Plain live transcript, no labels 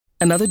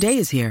Another day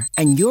is here,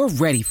 and you're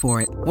ready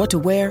for it. What to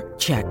wear?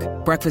 Check.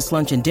 Breakfast,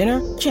 lunch, and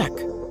dinner? Check.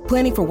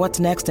 Planning for what's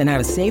next and how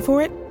to save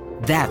for it?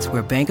 That's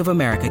where Bank of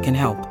America can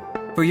help.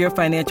 For your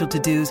financial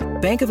to-dos,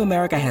 Bank of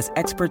America has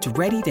experts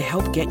ready to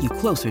help get you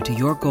closer to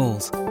your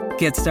goals.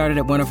 Get started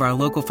at one of our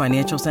local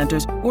financial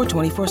centers or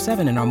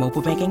 24/7 in our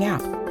mobile banking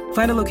app.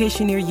 Find a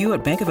location near you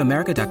at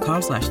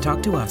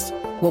bankofamerica.com/talktous.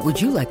 What would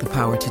you like the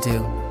power to do?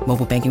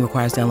 Mobile banking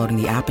requires downloading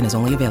the app and is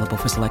only available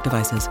for select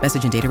devices.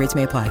 Message and data rates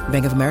may apply.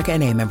 Bank of America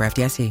N.A., member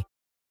FDIC.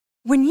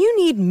 When you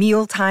need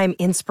mealtime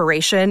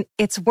inspiration,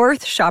 it's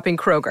worth shopping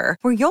Kroger,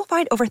 where you'll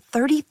find over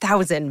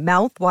 30,000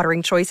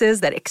 mouth-watering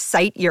choices that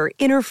excite your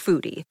inner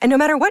foodie. And no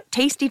matter what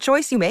tasty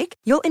choice you make,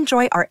 you'll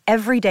enjoy our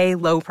everyday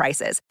low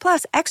prices,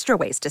 plus extra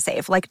ways to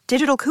save, like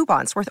digital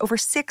coupons worth over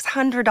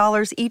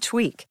 $600 each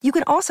week. You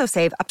can also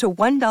save up to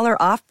 $1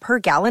 off per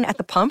gallon at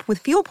the pump with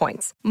fuel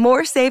points.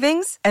 More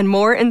savings and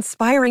more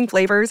inspiring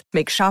flavors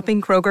make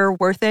shopping Kroger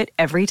worth it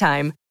every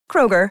time.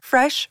 Kroger,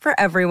 fresh for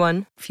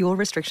everyone. Fuel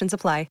restrictions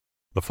apply.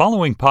 The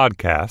following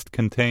podcast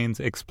contains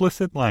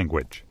explicit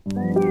language.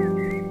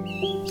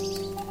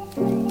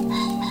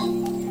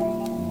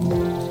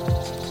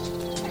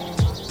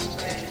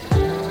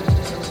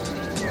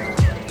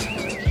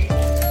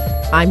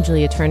 I'm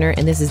Julia Turner,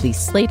 and this is the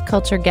Slate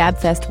Culture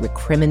Gabfest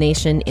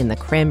Recrimination in the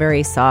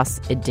Cranberry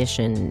Sauce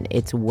edition.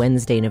 It's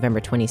Wednesday,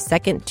 November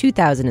 22nd,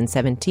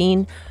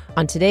 2017.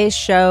 On today's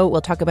show,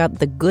 we'll talk about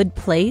The Good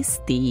Place,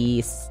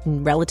 the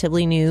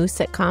relatively new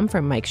sitcom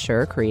from Mike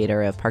Schur,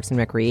 creator of Parks and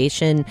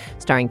Recreation,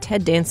 starring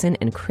Ted Danson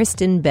and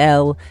Kristen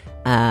Bell,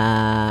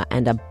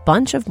 and a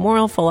bunch of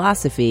moral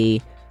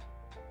philosophy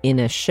in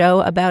a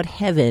show about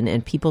heaven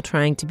and people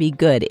trying to be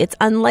good. It's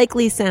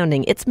unlikely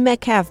sounding. It's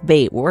Metcalf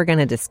bait. We're going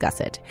to discuss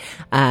it.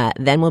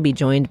 Then we'll be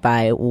joined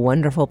by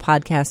wonderful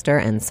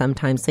podcaster and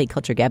sometimes Slate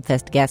Culture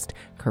Gabfest guest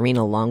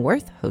Karina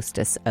Longworth,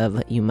 hostess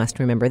of You Must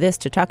Remember This,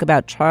 to talk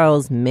about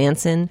Charles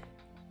Manson.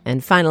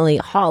 And finally,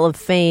 Hall of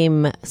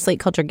Fame Slate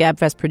Culture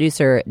Gabfest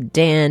producer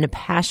Dan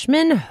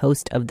Pashman,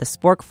 host of The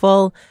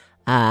Sporkful,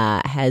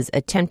 has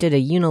attempted a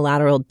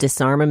unilateral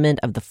disarmament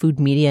of the food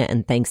media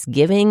and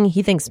Thanksgiving.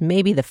 He thinks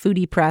maybe the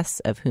foodie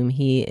press, of whom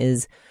he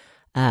is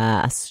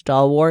a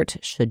stalwart,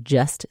 should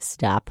just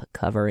stop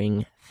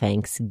covering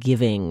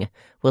Thanksgiving.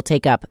 We'll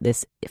take up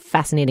this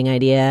fascinating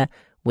idea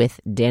with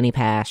Danny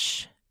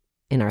Pash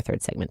in our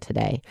third segment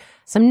today.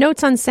 Some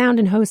notes on sound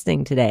and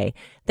hosting today.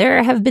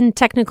 There have been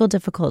technical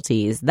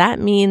difficulties. That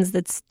means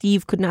that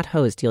Steve could not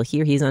host. You'll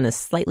hear he's on a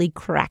slightly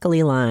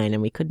crackly line,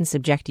 and we couldn't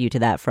subject you to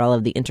that for all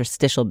of the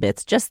interstitial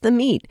bits, just the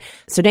meat.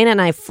 So Dana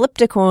and I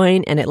flipped a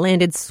coin, and it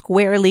landed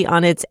squarely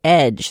on its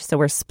edge. So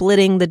we're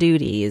splitting the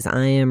duties.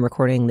 I am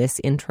recording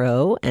this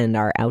intro and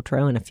our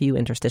outro and a few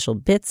interstitial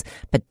bits,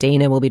 but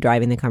Dana will be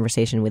driving the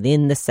conversation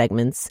within the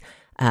segments.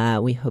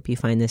 We hope you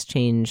find this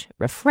change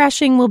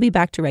refreshing. We'll be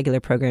back to regular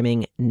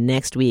programming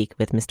next week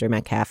with Mr.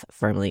 Metcalf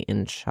firmly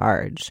in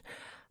charge.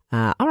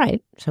 All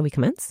right, shall we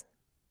commence?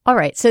 All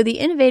right, so the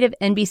innovative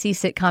NBC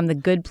sitcom The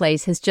Good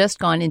Place has just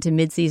gone into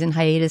mid-season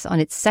hiatus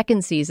on its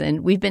second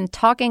season. We've been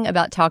talking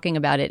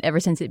about it ever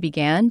since it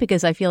began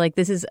because I feel like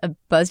this is a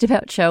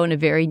buzzed-about show in a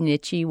very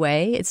niche-y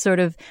way. It's sort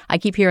of, I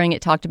keep hearing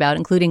it talked about,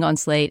 including on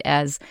Slate,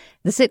 as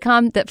the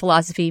sitcom that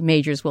philosophy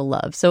majors will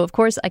love. So, of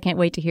course, I can't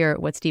wait to hear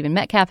what Stephen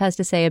Metcalf has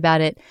to say about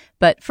it.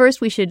 But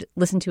first, we should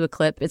listen to a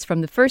clip. It's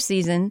from the first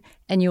season,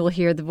 and you will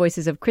hear the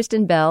voices of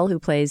Kristen Bell, who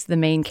plays the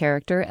main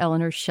character,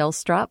 Eleanor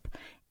Shellstrop,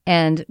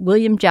 and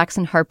William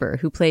Jackson Harper,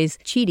 who plays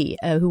Chidi,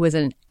 who was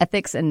an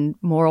ethics and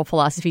moral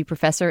philosophy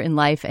professor in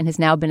life and has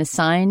now been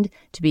assigned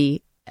to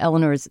be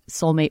Eleanor's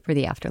soulmate for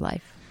the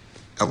afterlife.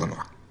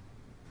 Eleanor,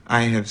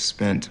 I have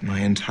spent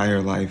my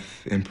entire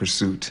life in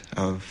pursuit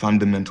of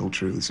fundamental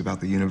truths about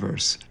the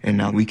universe, and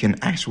now we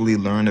can actually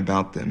learn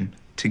about them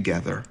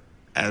together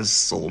as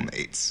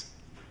soulmates.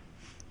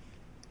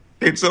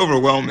 It's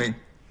overwhelming.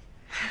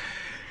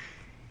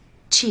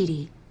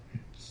 Chidi,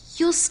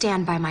 you'll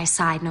stand by my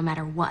side no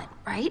matter what,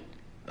 right?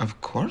 Of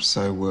course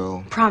I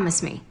will.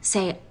 Promise me.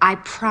 Say, I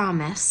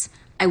promise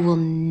I will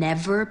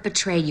never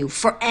betray you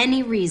for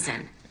any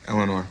reason.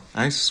 Eleanor,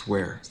 I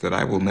swear that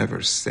I will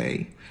never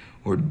say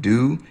or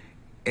do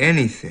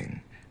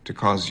anything to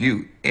cause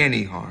you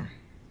any harm.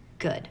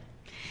 Good.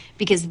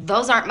 Because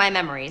those aren't my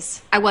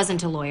memories. I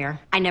wasn't a lawyer.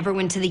 I never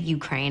went to the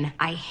Ukraine.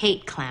 I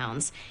hate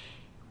clowns.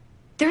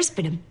 There's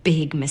been a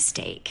big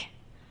mistake.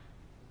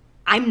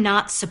 I'm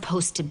not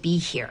supposed to be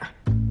here.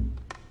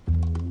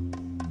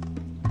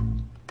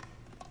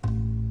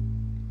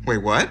 Wait,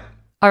 what?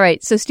 All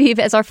right. So, Steve,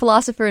 as our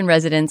philosopher in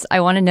residence,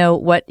 I want to know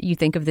what you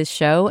think of this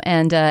show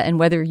and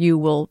whether you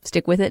will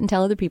stick with it and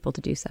tell other people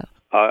to do so.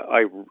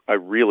 I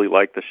really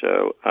like the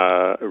show.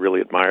 I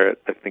really admire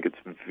it. I think it's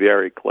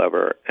very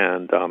clever.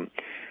 And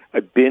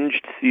I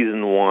binged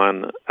season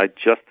 1. I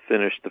just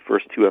finished the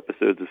first 2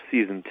 episodes of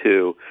season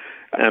 2,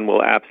 and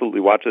will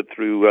absolutely watch it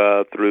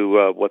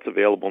through what's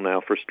available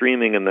now for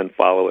streaming, and then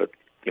follow it,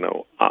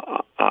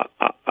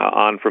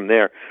 on from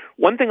there.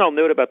 One thing I'll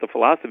note about the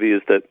philosophy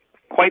is that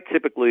quite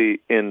typically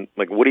in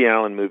like Woody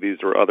Allen movies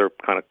or other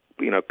kind of,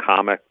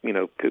 comic,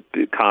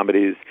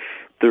 comedies,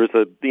 there's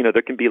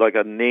there can be like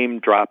a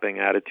name-dropping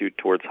attitude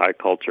towards high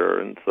culture.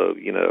 And so,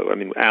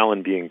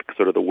 Allen, being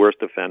sort of the worst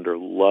offender,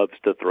 loves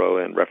to throw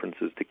in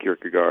references to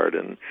Kierkegaard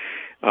and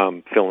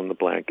fill in the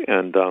blank.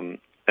 And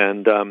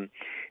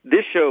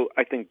this show,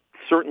 I think,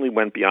 certainly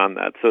went beyond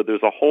that. So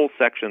there's a whole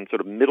section,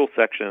 sort of middle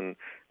section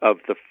of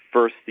the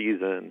first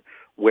season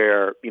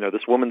where,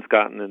 this woman's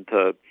gotten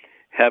into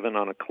heaven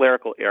on a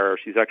clerical error.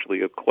 She's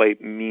actually a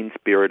quite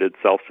mean-spirited,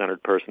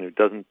 self-centered person who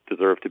doesn't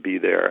deserve to be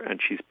there,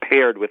 and she's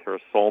paired with her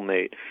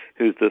soulmate,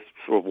 who's this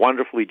sort of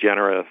wonderfully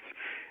generous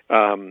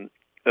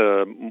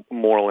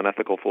moral and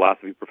ethical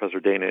philosophy professor,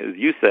 Dana, as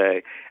you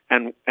say,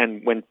 and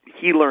when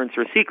he learns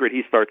her secret,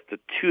 he starts to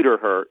tutor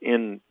her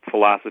in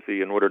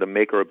philosophy in order to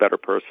make her a better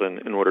person,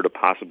 in order to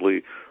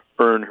possibly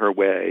earn her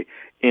way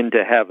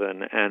into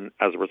heaven, and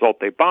as a result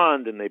they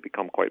bond and they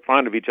become quite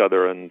fond of each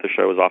other, and the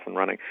show is off and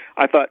running.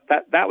 I thought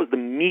that was the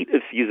meat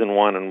of season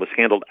one and was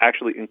handled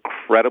actually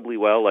incredibly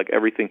well. Like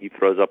everything he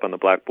throws up on the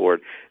blackboard,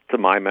 to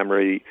my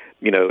memory,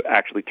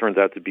 actually turns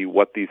out to be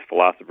what these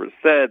philosophers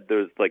said.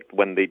 There's like,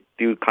 when they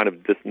do kind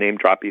of this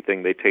name-droppy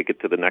thing, they take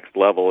it to the next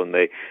level and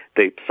they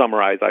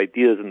summarize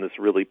ideas in this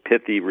really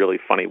pithy, really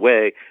funny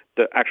way.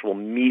 The actual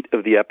meat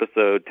of the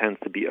episode tends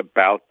to be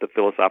about the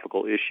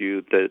philosophical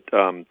issue that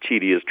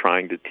Chidi is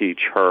trying to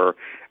teach her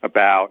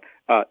about.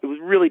 It was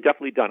really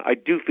definitely done. I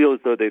do feel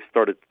as though they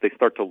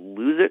start to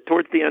lose it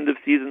towards the end of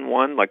season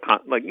one,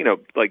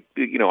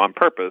 on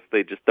purpose.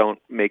 They just don't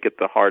make it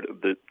the heart of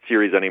the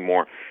series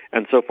anymore.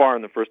 And so far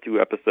in the first two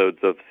episodes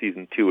of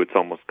season two, it's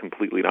almost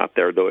completely not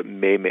there, though it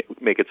may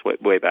make its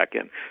way back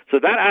in. So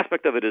that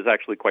aspect of it is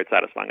actually quite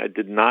satisfying. I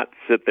did not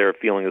sit there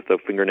feeling as though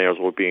fingernails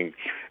were being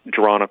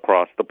drawn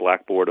across the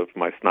blackboard of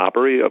my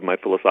snobbery, of my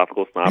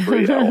philosophical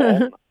snobbery at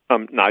all.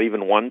 Not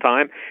even one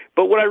time.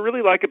 But what I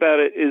really like about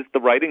it is the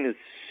writing is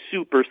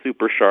super,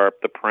 super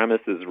sharp. The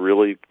premise is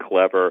really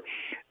clever.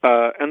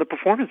 And the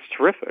performance is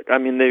terrific. I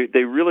mean,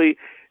 they really,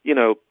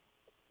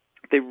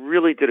 they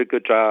really did a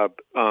good job,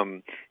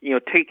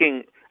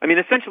 taking,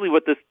 essentially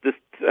what this,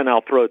 and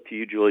I'll throw it to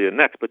you, Julia,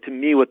 next, but to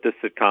me what this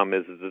sitcom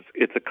is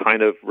it's a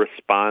kind of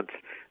response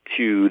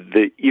to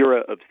the era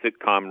of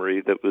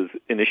sitcomry that was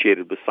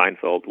initiated with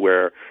Seinfeld,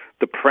 where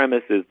the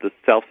premise is the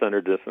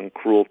self-centeredness and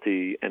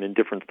cruelty and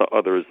indifference to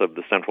others of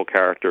the central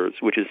characters,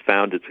 which has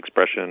found its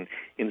expression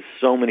in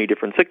so many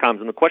different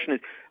sitcoms. And the question is,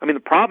 the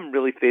problem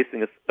really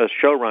facing a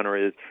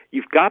showrunner is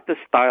you've got this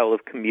style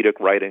of comedic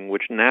writing,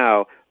 which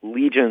now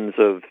legions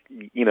of,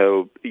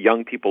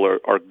 young people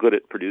are good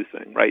at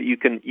producing, right?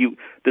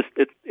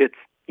 It's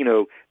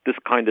this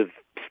kind of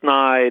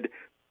snide,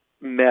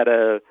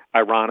 meta,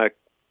 ironic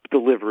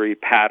delivery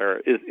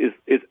patter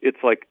it's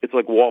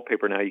like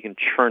wallpaper now. You can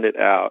churn it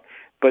out.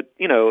 But,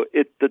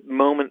 the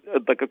moment,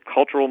 like a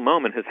cultural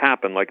moment has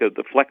happened, like a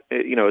sort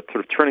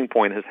of turning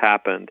point has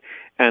happened.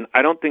 And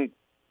I don't think,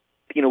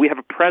 we have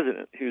a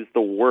president who's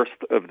the worst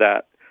of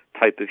that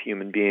type of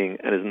human being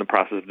and is in the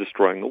process of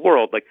destroying the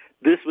world. Like,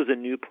 this was a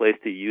new place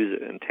to use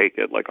it and take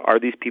it. Like,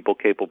 are these people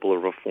capable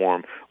of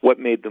reform? What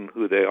made them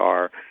who they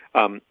are?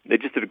 They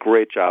just did a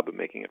great job of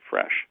making it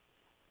fresh.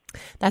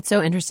 That's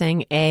so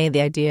interesting. A,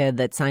 the idea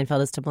that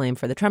Seinfeld is to blame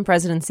for the Trump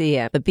presidency,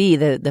 but B,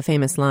 the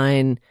famous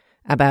line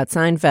about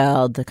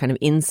Seinfeld, the kind of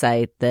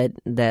insight that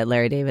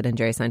Larry David and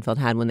Jerry Seinfeld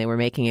had when they were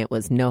making it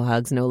was no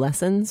hugs, no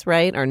lessons,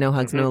 right? Or no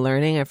hugs, no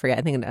learning. I forget.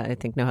 I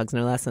think no hugs,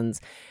 no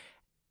lessons.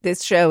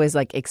 This show is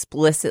like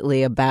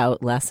explicitly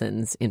about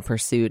lessons in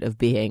pursuit of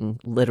being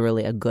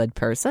literally a good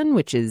person,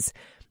 which is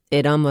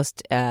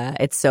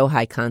it's so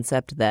high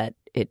concept that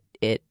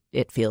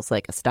it feels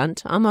like a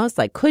stunt almost.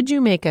 Like, could you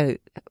make a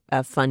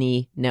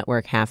funny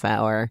network half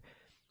hour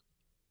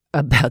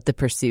about the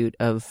pursuit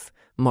of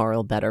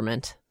moral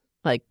betterment?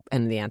 Like,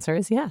 and the answer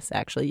is yes,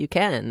 actually you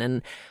can.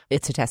 And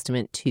it's a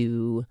testament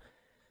to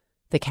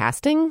the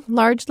casting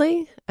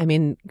largely.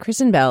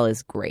 Kristen Bell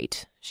is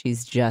great.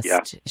 She's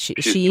just,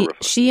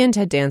 she and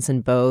Ted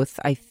Danson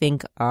both, I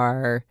think,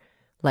 are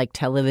like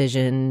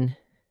television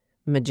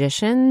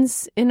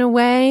magicians in a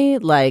way,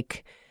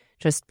 like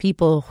just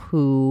people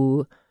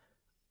who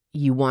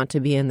you want to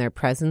be in their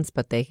presence,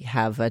 but they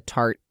have a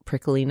tart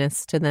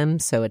prickliness to them,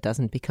 so it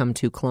doesn't become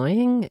too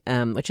cloying,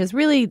 which is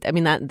really,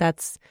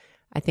 that's,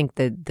 I think,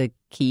 the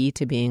key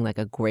to being like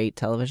a great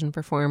television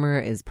performer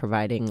is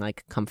providing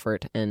like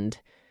comfort and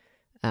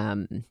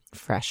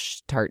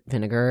fresh tart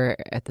vinegar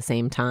at the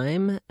same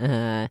time.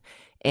 And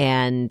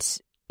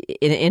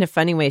in a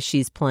funny way,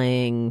 she's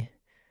playing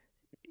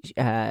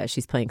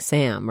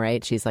Sam,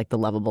 right? She's like the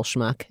lovable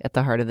schmuck at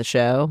the heart of the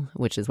show,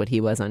 which is what he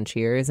was on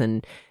Cheers.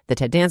 And the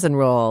Ted Danson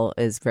role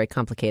is very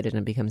complicated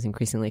and becomes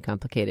increasingly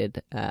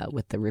complicated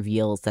with the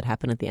reveals that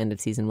happen at the end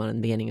of season one and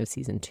the beginning of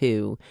season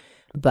two.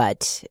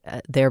 But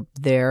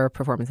their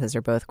performances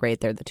are both great.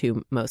 They're the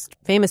two most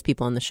famous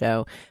people on the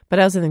show. But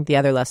I also think the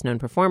other less known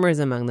performers,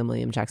 among them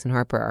William Jackson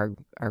Harper,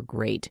 are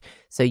great.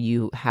 So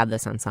you have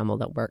this ensemble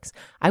that works.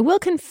 I will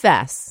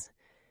confess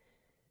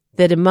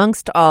that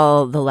amongst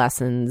all the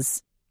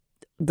lessons,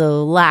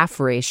 the laugh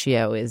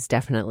ratio is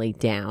definitely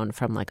down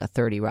from like a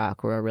 30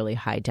 Rock or a really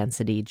high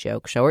density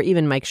joke show, or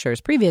even Mike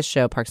Schur's previous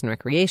show, Parks and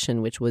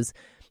Recreation, which was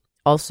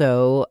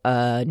also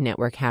a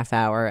network half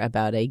hour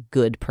about a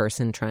good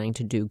person trying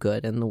to do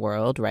good in the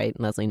world, right?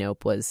 Leslie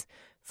Knope was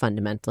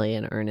fundamentally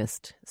an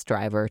earnest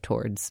striver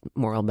towards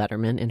moral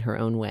betterment in her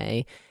own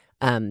way.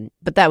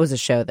 But that was a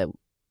show that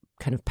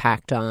kind of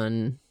packed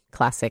on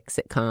classic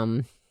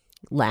sitcom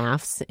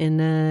laughs in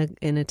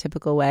a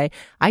typical way.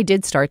 I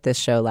did start this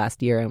show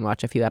last year and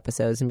watch a few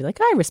episodes and be like,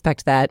 I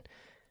respect that.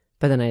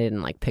 But then I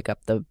didn't like pick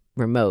up the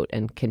remote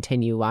and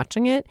continue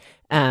watching it.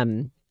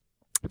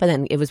 But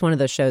then it was one of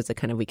those shows that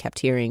kind of we kept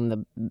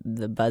hearing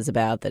the buzz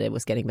about, that it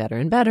was getting better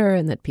and better,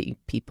 and that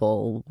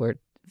people were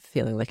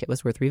feeling like it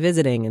was worth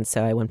revisiting. And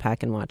so I went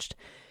back and watched,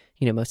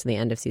 most of the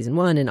end of season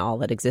 1 and all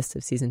that exists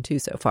of season 2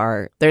 so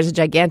far. There's a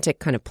gigantic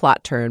kind of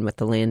plot turn with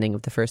the landing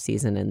of the first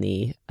season and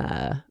the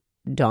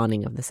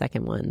dawning of the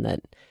second one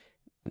that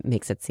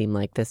makes it seem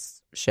like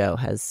this show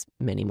has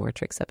many more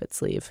tricks up its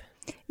sleeve.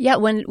 Yeah,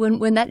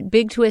 when that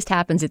big twist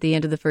happens at the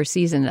end of the first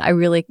season, I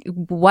really,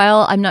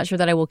 while I'm not sure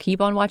that I will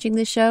keep on watching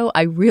this show,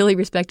 I really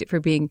respect it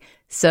for being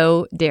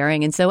so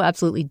daring and so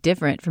absolutely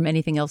different from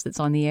anything else that's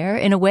on the air.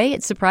 In a way,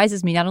 it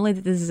surprises me not only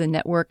that this is a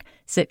network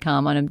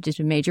sitcom on just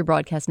a major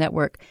broadcast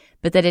network,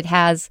 but that it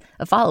has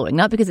a following,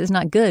 not because it's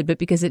not good, but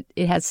because it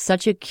has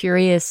such a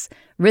curious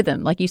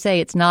rhythm. Like you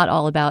say, it's not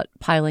all about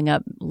piling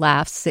up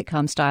laughs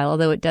sitcom style,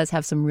 although it does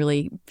have some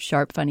really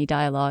sharp, funny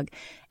dialogue.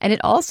 And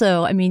it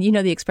also,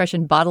 the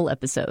expression bottle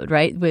episode,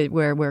 right?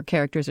 Where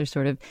characters are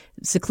sort of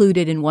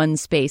secluded in one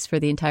space for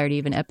the entirety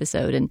of an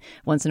episode. And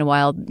once in a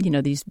while,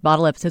 these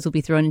bottle episodes will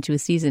be thrown into a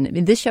season.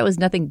 This show is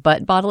nothing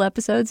but bottle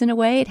episodes in a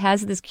way. It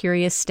has this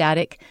curious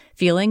static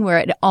feeling where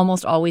it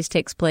almost always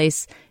takes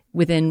place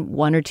within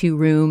 1 or 2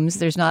 rooms.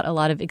 There's not a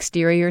lot of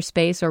exterior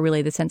space or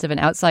really the sense of an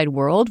outside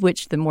world,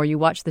 which the more you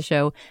watch the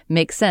show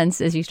makes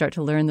sense as you start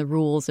to learn the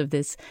rules of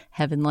this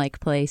heaven-like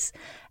place.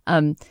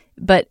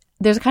 But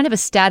there's kind of a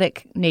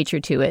static nature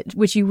to it,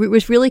 which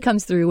really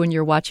comes through when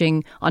you're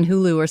watching on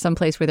Hulu or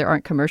someplace where there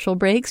aren't commercial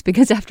breaks,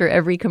 because after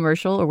every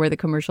commercial, or where the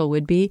commercial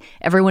would be,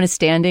 everyone is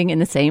standing in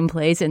the same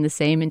place in the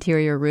same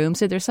interior room.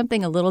 So there's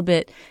something a little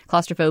bit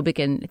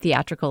claustrophobic and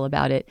theatrical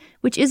about it,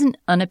 which isn't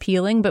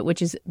unappealing, but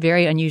which is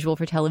very unusual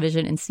for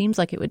television and seems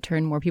like it would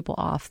turn more people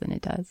off than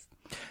it does.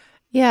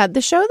 Yeah,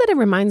 the show that it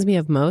reminds me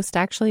of most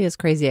actually is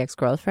Crazy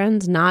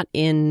Ex-Girlfriend, not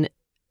in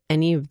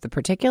any of the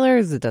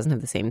particulars. It doesn't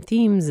have the same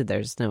themes.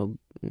 There's no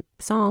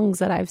songs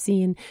that I've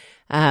seen.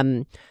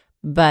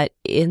 But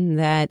in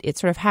that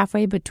it's sort of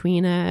halfway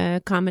between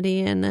a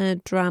comedy and a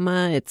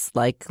drama. It's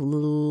like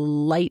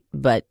light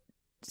but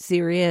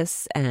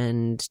serious,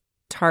 and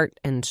tart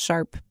and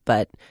sharp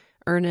but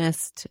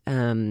earnest.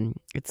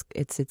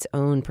 It's its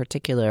own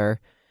particular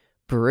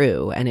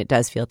brew, and it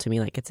does feel to me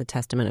like it's a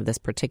testament of this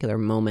particular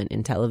moment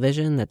in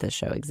television that this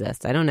show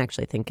exists. I don't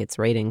actually think its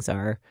ratings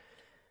are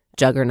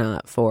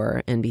juggernaut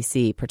for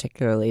NBC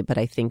particularly, but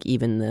I think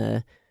even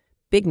the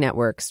big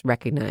networks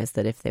recognize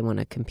that if they want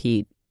to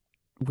compete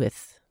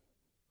with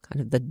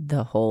kind of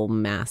the whole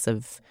mass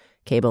of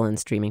cable and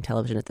streaming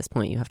television at this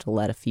point, you have to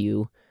let a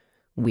few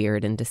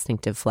weird and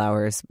distinctive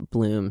flowers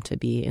bloom to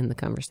be in the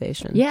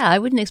conversation. Yeah, I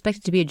wouldn't expect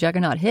it to be a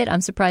juggernaut hit.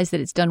 I'm surprised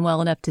that it's done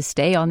well enough to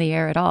stay on the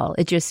air at all.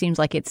 It just seems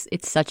like it's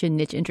such a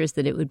niche interest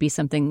that it would be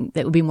something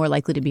that would be more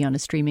likely to be on a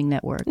streaming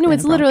network. No,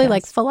 it's literally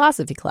like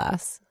philosophy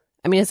class.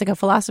 It's like a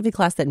philosophy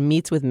class that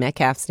meets with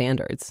Metcalf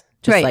standards,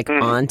 just right. like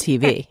on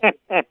TV.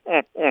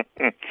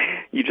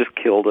 You just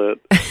killed it.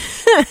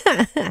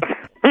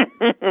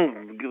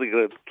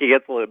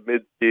 Cancel it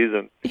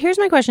mid-season. Here's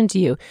my question to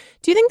you.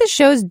 Do you think the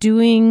show's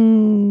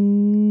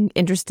doing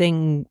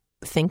interesting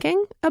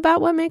thinking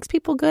about what makes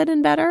people good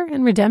and better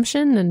and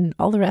redemption and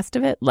all the rest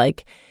of it?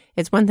 Like,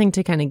 it's one thing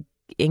to kind of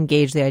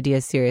engage the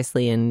ideas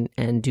seriously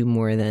and do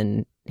more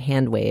than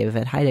hand wave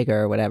at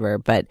Heidegger or whatever,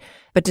 but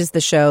does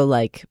the show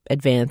like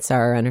advance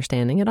our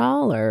understanding at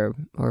all, or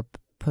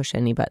push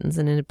any buttons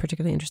in a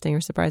particularly interesting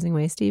or surprising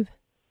way, Steve?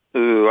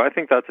 Ooh, I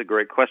think that's a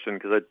great question,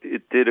 because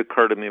it did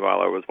occur to me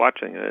while I was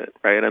watching it,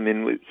 right?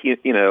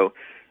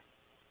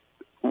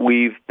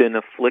 We've been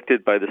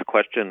afflicted by this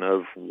question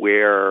of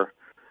where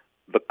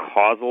the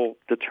causal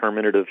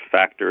determinative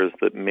factors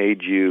that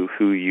made you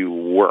who you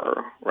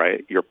were,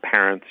 right? Your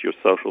parents, your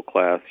social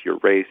class, your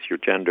race, your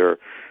gender,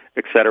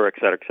 et cetera, et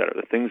cetera, et cetera.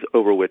 The things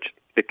over which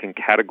it can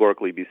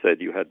categorically be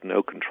said you had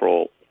no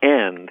control,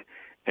 and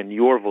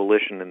your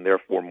volition and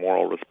therefore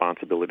moral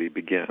responsibility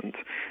begins.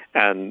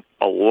 And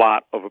a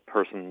lot of a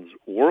person's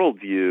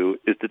worldview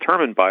is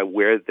determined by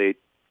where they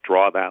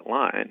draw that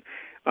line.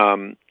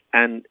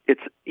 And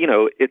it's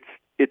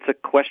a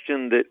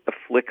question that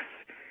afflicts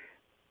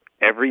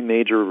every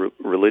major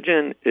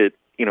religion.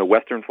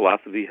 Western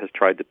philosophy has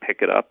tried to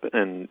pick it up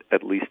and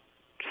at least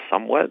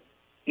somewhat,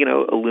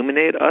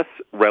 illuminate us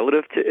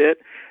relative to it.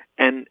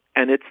 And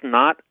it's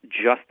not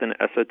just an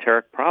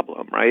esoteric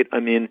problem, right?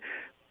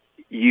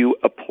 You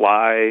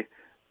apply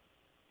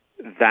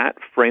that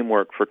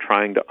framework for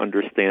trying to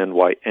understand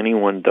why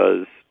anyone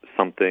does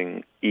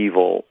something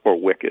evil or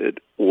wicked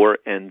or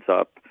ends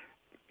up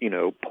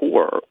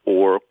poor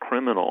or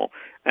criminal.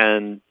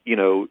 And,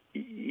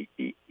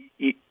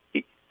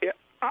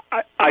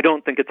 I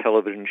don't think a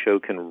television show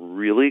can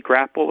really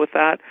grapple with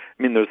that.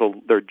 I mean,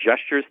 there are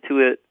gestures to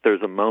it.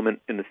 There's a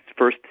moment in the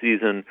first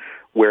season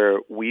where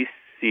we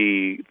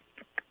see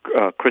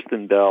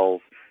Kristen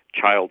Bell's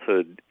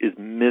childhood is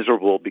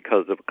miserable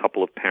because of a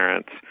couple of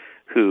parents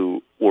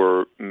who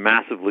were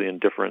massively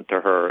indifferent to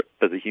her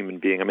as a human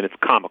being. I mean, it's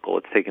comical.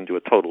 It's taken to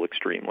a total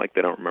extreme. Like,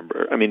 they don't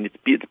remember. I mean,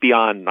 it's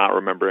beyond not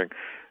remembering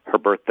her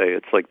birthday.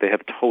 It's like they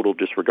have total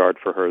disregard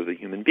for her as a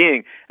human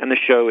being. And the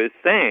show is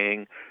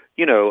saying,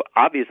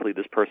 obviously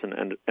this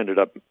person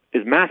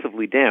is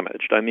massively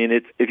damaged. I mean,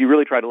 if you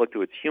really try to look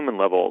to its human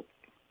level,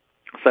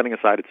 setting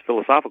aside its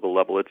philosophical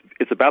level,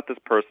 it's about this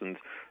person's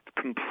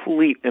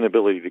complete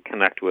inability to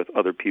connect with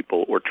other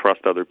people or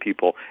trust other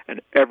people,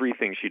 and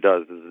everything she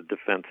does is a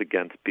defense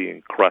against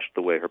being crushed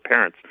the way her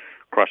parents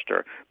crushed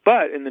her.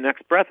 But in the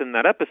next breath in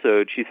that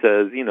episode, she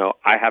says,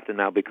 I have to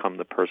now become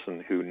the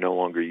person who no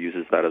longer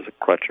uses that as a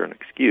crutch or an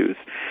excuse,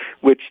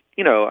 which,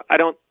 I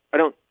don't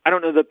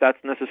know that that's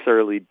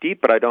necessarily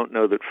deep, but I don't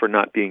know that for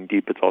not being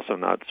deep, it's also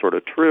not sort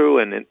of true.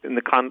 And in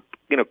the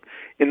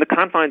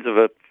confines of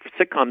a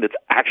sitcom that's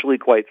actually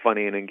quite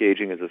funny and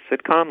engaging as a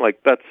sitcom,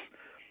 like that's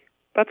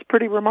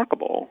pretty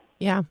remarkable.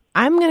 Yeah,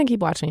 I'm going to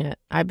keep watching it.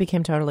 I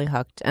became totally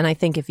hooked. And I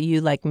think if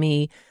you, like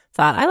me,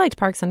 thought, I liked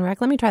Parks and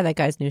Rec, let me try that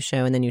guy's new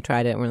show, and then you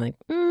tried it and were like,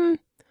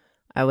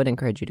 I would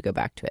encourage you to go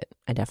back to it.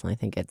 I definitely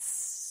think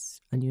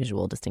it's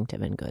unusual,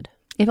 distinctive, and good.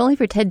 If only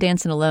for Ted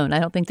Danson alone. I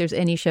don't think there's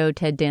any show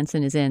Ted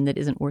Danson is in that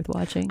isn't worth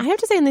watching. I have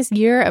to say, in this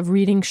year of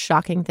reading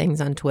shocking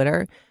things on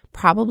Twitter,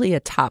 probably a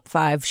top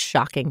 5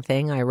 shocking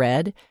thing I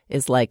read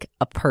is like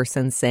a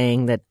person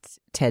saying that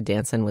Ted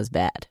Danson was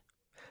bad.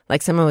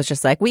 Like, someone was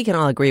just like, we can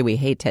all agree we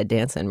hate Ted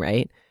Danson,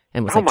 right?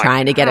 And was like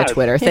trying to get a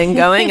Twitter thing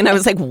going. And I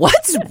was like,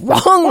 what's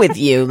wrong with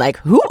you? Like,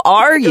 who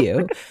are you?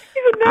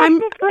 He's a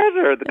national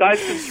treasure. The guy's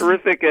been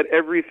terrific at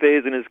every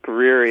phase in his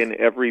career, in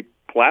every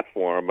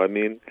platform. I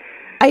mean,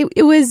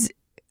 it was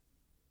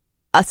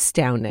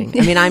astounding.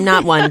 I mean, I'm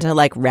not one to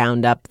like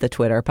round up the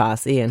Twitter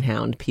posse and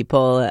hound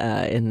people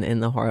in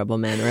the horrible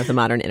manner of the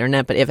modern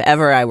internet. But if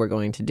ever I were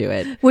going to do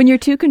it, when you're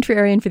too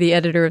contrarian for the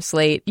editor of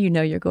Slate,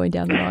 you're going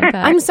down the wrong path.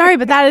 I'm sorry,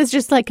 but that is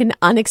just like an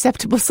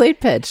unacceptable Slate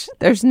pitch.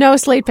 There's no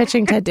Slate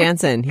pitching Ted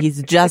Danson.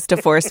 He's just a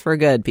force for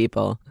good,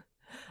 people.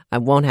 I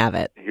won't have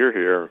it. Hear,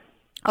 hear.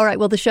 All right.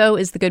 Well, the show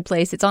is The Good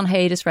Place. It's on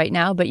hiatus right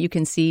now, but you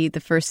can see the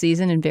first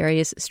season in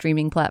various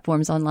streaming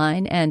platforms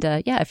online. And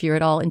if you're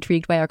at all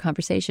intrigued by our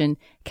conversation,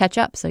 catch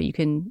up so you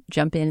can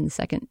jump in the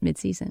second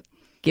mid-season.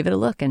 Give it a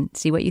look and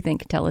see what you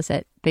think. Tell us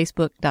at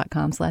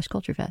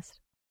facebook.com/culturefest.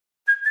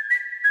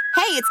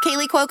 Hey, it's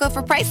Kaylee Cuoco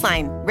for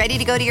Priceline. Ready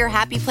to go to your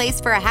happy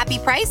place for a happy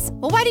price?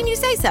 Well, why didn't you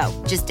say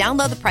so? Just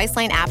download the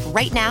Priceline app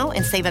right now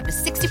and save up to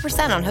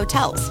 60% on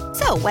hotels.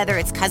 So whether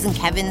it's Cousin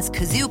Kevin's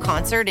Kazoo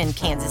Concert in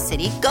Kansas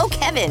City, go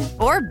Kevin,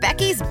 or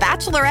Becky's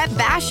Bachelorette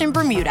Bash in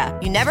Bermuda,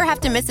 you never have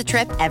to miss a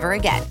trip ever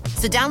again.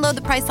 So download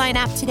the Priceline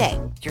app today.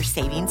 Your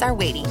savings are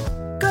waiting.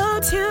 Go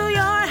to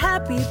your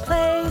happy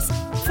place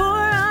for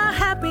a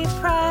happy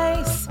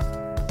price.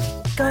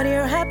 Go to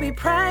your happy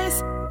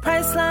price,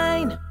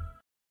 Priceline.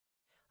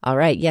 All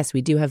right. Yes,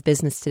 we do have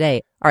business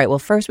today. All right. Well,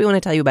 first, we want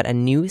to tell you about a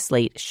new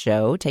Slate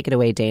show. Take it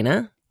away,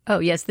 Dana. Oh,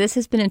 yes. This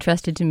has been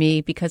entrusted to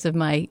me because of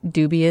my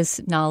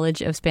dubious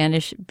knowledge of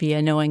Spanish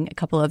via knowing a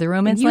couple other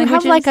Romance languages. You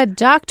have like a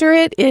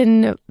doctorate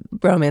in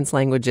Romance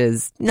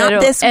languages. Not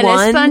Pero this el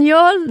one.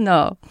 Español?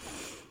 No.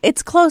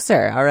 It's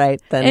closer, all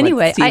right, than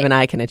what Steve and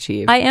I can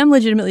achieve. I am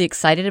legitimately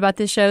excited about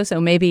this show,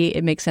 so maybe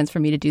it makes sense for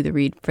me to do the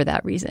read for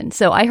that reason.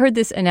 So I heard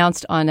this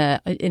announced in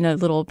a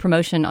little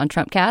promotion on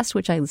Trumpcast,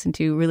 which I listen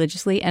to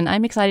religiously, and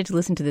I'm excited to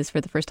listen to this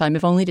for the first time,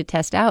 if only to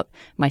test out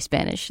my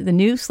Spanish. The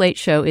new Slate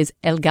show is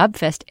El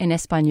Gabfest en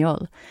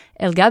Español.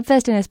 El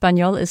Gabfest en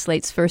Español is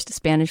Slate's first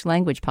Spanish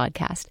language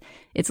podcast.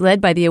 It's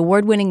led by the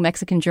award-winning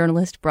Mexican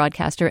journalist,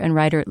 broadcaster, and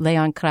writer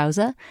Leon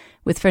Krause,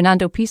 with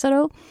Fernando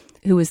Pizarro,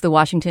 who is the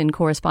Washington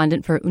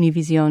correspondent for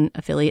Univision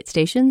affiliate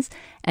stations,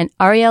 and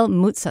Ariel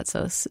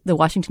Mutsatzos, the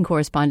Washington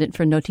correspondent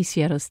for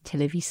Noticieros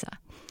Televisa.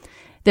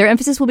 Their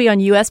emphasis will be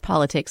on U.S.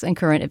 politics and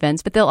current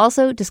events, but they'll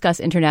also discuss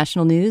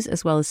international news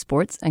as well as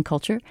sports and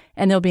culture,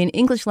 and there'll be an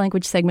English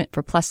language segment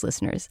for Plus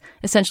listeners,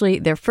 essentially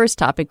their first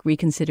topic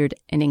reconsidered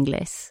in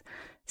Inglés.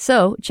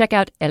 So check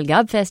out El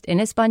Gabfest en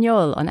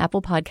Español on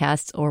Apple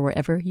Podcasts or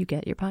wherever you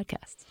get your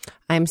podcasts.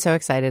 I'm so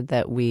excited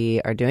that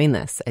we are doing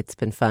this. It's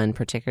been fun,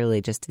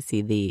 particularly just to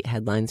see the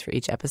headlines for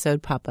each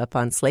episode pop up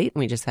on Slate.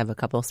 We just have a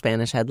couple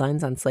Spanish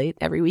headlines on Slate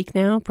every week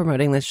now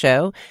promoting this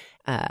show.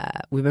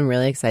 We've been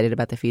really excited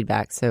about the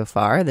feedback so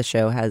far. The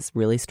show has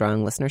really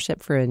strong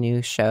listenership for a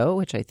new show,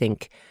 which I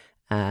think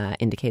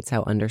indicates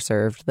how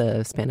underserved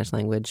the Spanish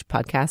language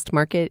podcast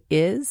market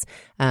is.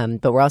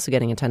 But we're also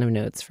getting a ton of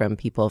notes from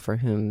people for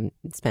whom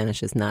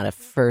Spanish is not a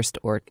first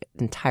or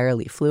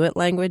entirely fluent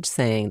language,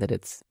 saying that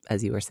it's,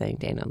 as you were saying,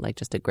 Dana, like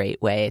just a great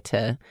way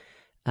to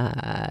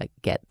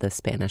get the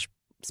Spanish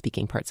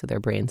speaking parts of their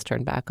brains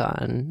turn back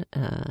on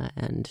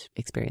and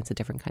experience a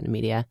different kind of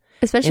media.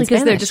 Especially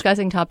because they're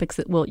discussing topics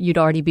that you'd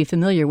already be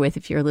familiar with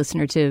if you're a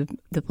listener to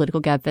the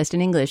Political Gabfest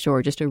in English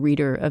or just a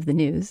reader of the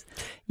news.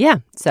 Yeah.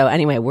 So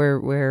anyway,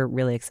 we're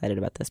really excited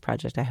about this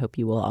project. I hope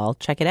you will all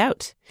check it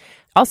out.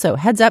 Also,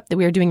 heads up that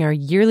we are doing our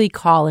yearly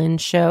call-in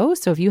show.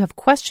 So if you have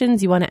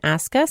questions you want to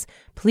ask us,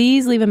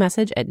 please leave a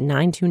message at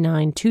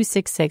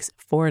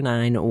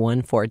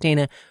 929-266-4914.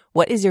 Dana,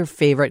 what is your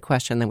favorite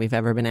question that we've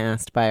ever been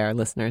asked by our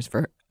listeners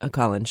for a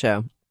call-in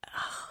show?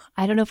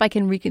 I don't know if I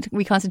can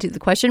reconstitute the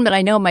question, but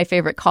I know my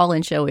favorite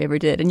call-in show we ever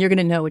did, and you're going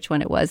to know which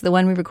one it was. The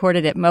one we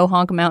recorded at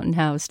Mohonk Mountain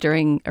House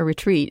during a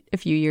retreat a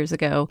few years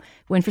ago,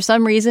 when for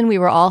some reason we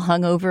were all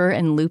hungover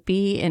and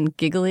loopy and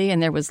giggly,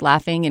 and there was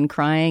laughing and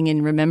crying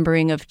and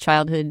remembering of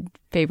childhood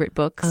favorite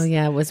books. Oh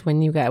yeah, it was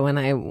when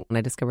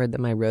I discovered that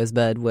my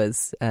rosebud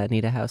was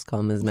Need a House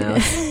Called Ms.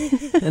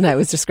 Mouse, and I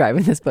was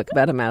describing this book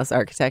about a mouse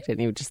architect,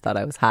 and you just thought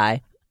I was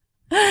high.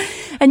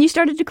 And you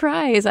started to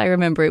cry, as I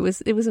remember. It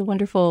was a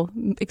wonderful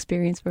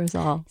experience for us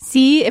all.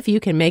 See if you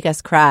can make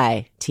us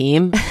cry,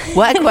 team.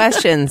 What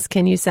questions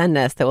can you send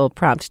us that will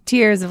prompt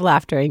tears of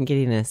laughter and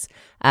giddiness?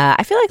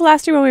 I feel like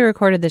last year when we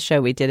recorded this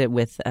show, we did it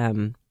with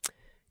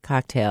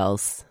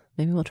cocktails.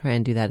 Maybe we'll try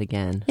and do that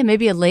again. Yeah,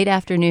 maybe a late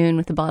afternoon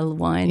with a bottle of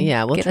wine.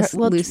 Yeah, we'll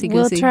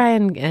try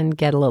and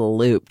get a little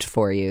looped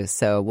for you.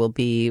 So we'll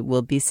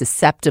be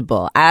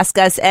susceptible. Ask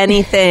us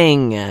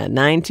anything.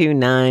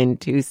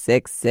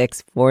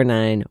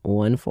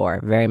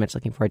 929-266-4914. Very much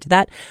looking forward to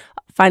that.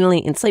 Finally,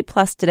 in Slate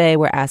Plus today,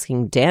 we're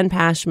asking Dan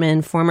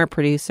Pashman, former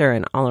producer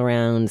and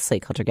all-around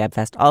Slate Culture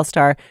Gabfest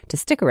all-star, to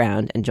stick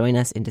around and join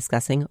us in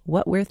discussing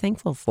what we're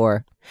thankful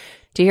for.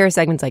 To hear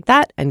segments like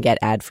that and get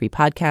ad-free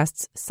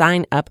podcasts,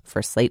 sign up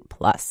for Slate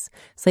Plus.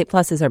 Slate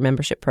Plus is our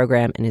membership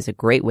program and is a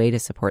great way to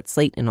support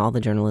Slate and all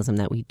the journalism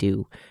that we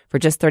do. For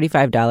just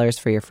 $35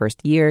 for your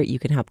first year, you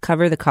can help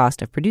cover the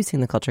cost of producing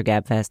the Culture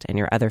Gabfest and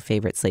your other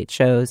favorite Slate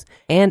shows.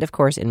 And, of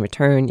course, in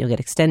return, you'll get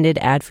extended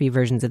ad-free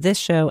versions of this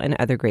show and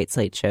other great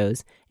Slate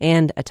shows,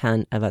 and a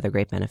ton of other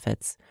great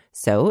benefits.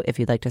 So, if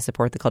you'd like to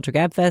support the Culture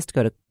Gabfest,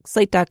 go to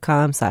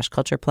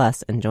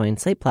slate.com/cultureplus and join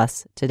Slate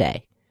Plus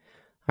today.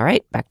 All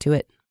right, back to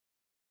it.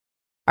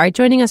 All right,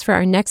 joining us for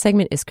our next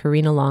segment is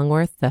Karina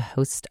Longworth, the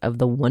host of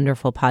the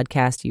wonderful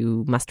podcast,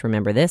 You Must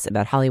Remember This,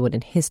 about Hollywood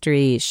and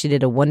history. She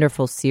did a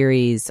wonderful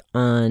series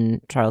on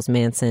Charles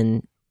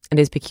Manson and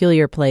his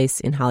peculiar place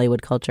in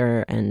Hollywood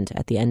culture and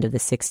at the end of the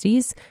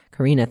 60s.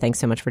 Karina, thanks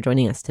so much for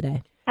joining us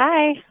today.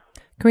 Hi.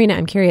 Karina,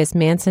 I'm curious,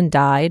 Manson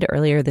died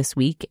earlier this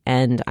week,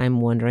 and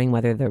I'm wondering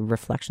whether the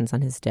reflections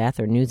on his death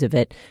or news of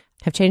it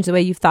have changed the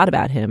way you've thought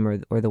about him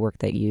or the work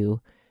that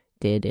you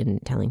did in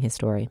telling his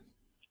story.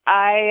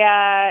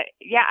 I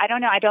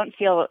don't know. I don't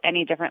feel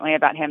any differently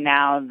about him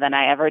now than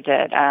I ever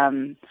did.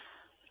 I've,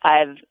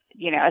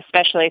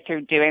 especially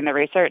through doing the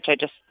research,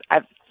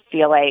 I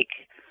feel like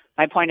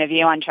my point of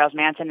view on Charles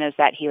Manson is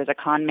that he was a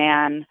con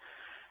man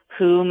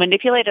who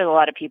manipulated a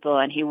lot of people,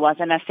 and he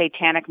wasn't a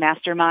satanic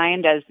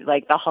mastermind as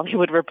like the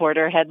Hollywood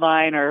Reporter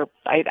headline, or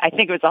I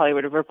think it was the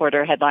Hollywood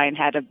Reporter headline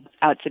had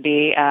out to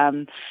be.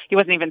 He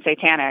wasn't even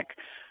satanic.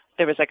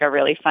 There was like a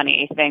really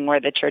funny thing where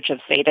the Church of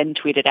Satan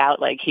tweeted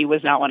out like he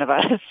was not one of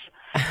us.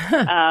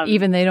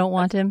 Even they don't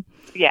want him?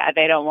 Yeah,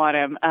 they don't want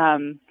him.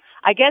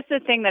 I guess the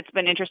thing that's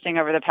been interesting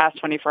over the past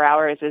 24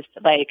 hours is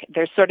like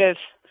there's sort of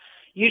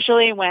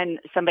usually when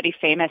somebody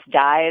famous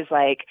dies,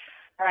 like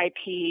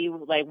R.I.P.,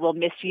 like we'll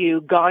miss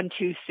you, gone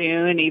too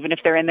soon, even if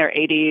they're in their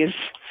 80s.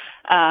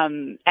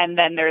 And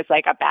then there's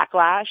like a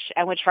backlash.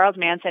 And with Charles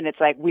Manson, it's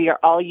like we are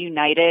all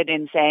united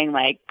in saying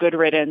like good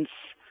riddance.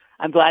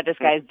 I'm glad this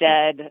guy's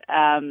dead.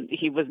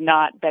 He was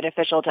not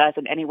beneficial to us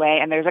in any way.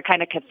 And there's a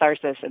kind of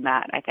catharsis in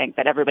that, I think,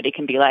 that everybody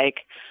can be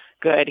like,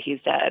 good, he's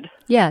dead.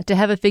 Yeah, to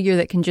have a figure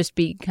that can just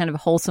be kind of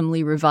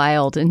wholesomely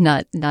reviled and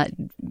not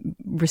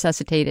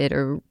resuscitated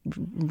or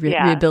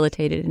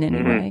rehabilitated in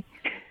any way.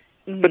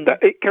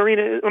 But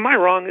Karina, am I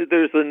wrong?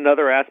 There's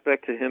another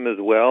aspect to him as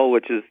well,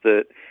 which is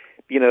that,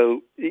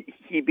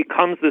 he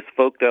becomes this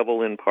folk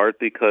devil in part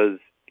because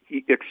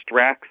he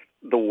extracts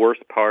the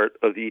worst part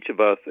of each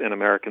of us in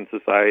American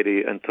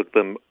society and took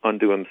them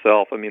unto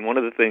himself. I mean, one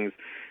of the things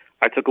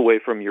I took away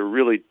from your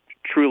really,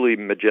 truly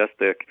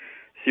majestic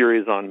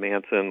series on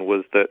Manson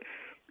was that,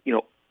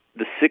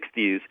 the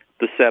 60s,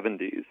 the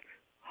 70s,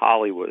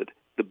 Hollywood,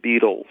 the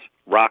Beatles,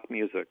 rock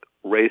music,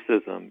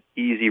 racism,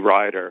 Easy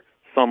Rider,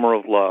 Summer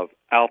of Love,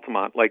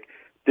 Altamont, like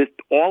this,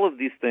 all of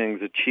these things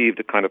achieved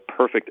a kind of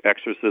perfect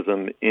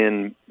exorcism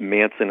in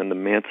Manson and the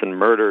Manson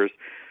murders.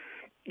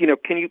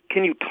 Can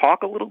you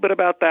talk a little bit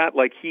about that?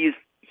 Like he's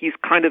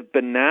kind of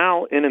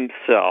banal in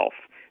himself,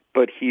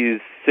 but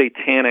he's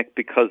satanic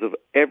because of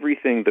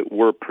everything that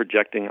we're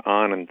projecting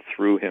on and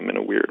through him in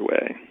a weird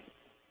way.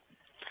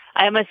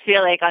 I almost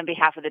feel like on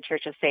behalf of the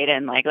Church of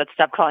Satan, like let's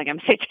stop calling him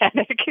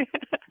satanic.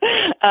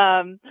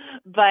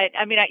 But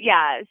I mean,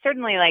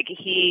 certainly like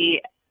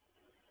he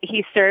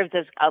serves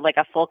as like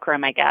a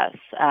fulcrum, I guess.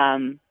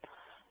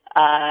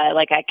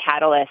 Like a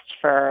catalyst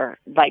for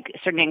like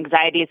certain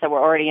anxieties that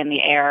were already in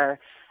the air.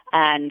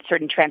 and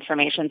certain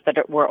transformations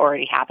that were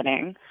already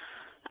happening.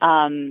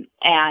 And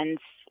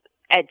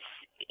it's,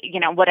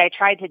 what I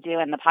tried to do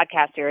in the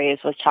podcast series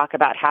was talk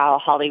about how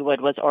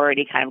Hollywood was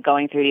already kind of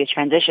going through these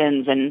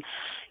transitions and,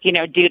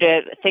 due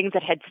to things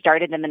that had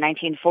started in the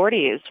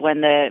 1940s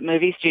when the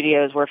movie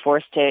studios were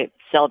forced to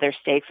sell their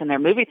stakes in their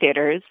movie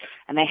theaters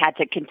and they had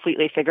to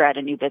completely figure out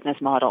a new business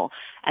model.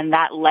 And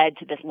that led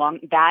to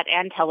that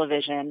and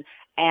television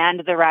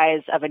and the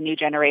rise of a new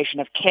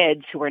generation of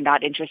kids who were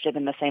not interested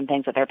in the same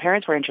things that their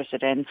parents were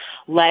interested in,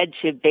 led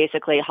to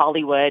basically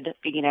Hollywood,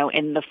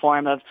 in the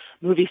form of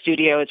movie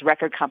studios,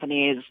 record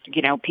companies,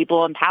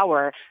 people in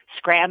power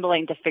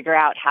scrambling to figure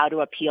out how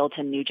to appeal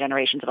to new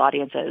generations of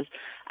audiences.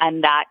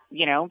 And that,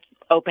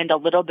 opened a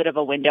little bit of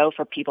a window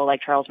for people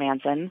like Charles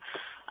Manson.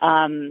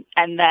 And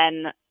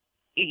then,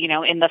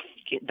 in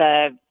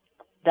the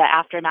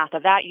aftermath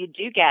of that, you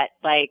do get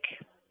like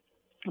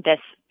this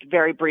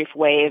very brief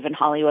wave in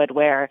Hollywood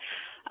where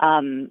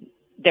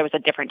there was a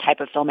different type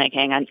of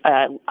filmmaking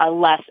and a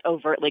less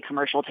overtly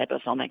commercial type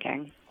of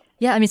filmmaking.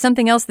 Yeah, I mean,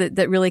 something else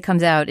that really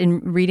comes out in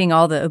reading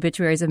all the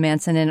obituaries of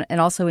Manson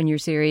and also in your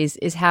series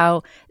is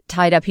how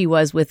tied up he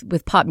was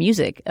with pop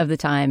music of the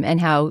time and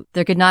how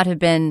there could not have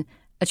been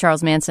a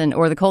Charles Manson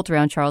or the cult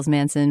around Charles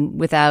Manson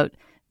without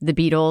the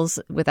Beatles,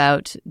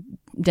 without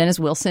Dennis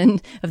Wilson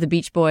of the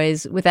Beach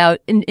Boys, without,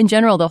 in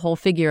general, the whole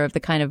figure of the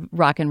kind of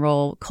rock and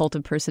roll cult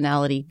of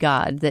personality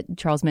god that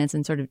Charles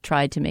Manson sort of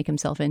tried to make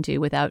himself into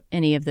without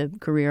any of the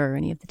career or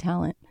any of the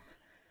talent.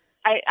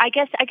 I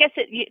guess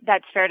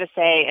that's fair to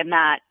say in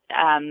that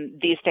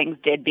these things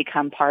did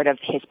become part of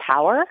his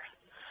power.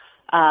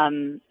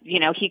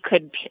 He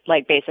could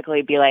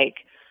basically be like,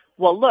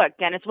 well, look,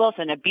 Dennis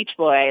Wilson, a Beach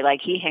Boy,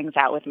 he hangs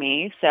out with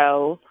me,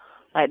 so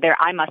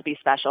I must be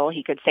special.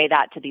 He could say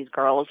that to these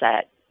girls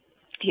that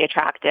he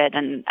attracted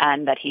and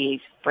that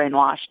he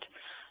brainwashed.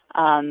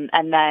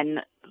 And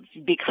then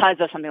because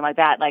of something like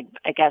that,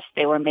 I guess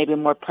they were maybe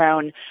more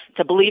prone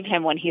to believe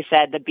him when he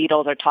said the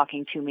Beatles are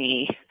talking to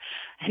me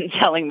and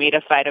telling me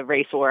to fight a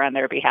race war on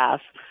their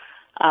behalf.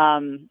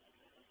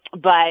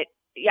 But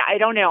yeah, I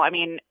don't know. I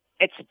mean,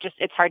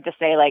 it's hard to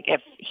say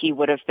if he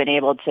would have been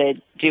able to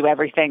do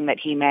everything that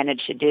he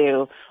managed to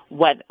do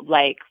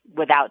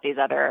without these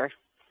other,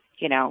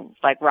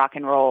 rock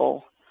and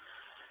roll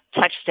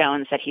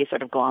touchstones that he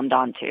sort of glommed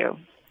onto.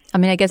 I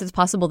mean, I guess it's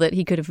possible that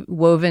he could have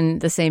woven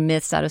the same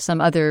myths out of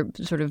some other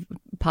sort of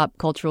pop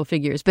cultural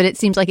figures, but it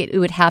seems like it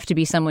would have to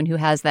be someone who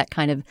has that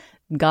kind of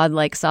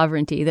godlike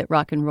sovereignty that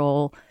rock and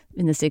roll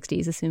in the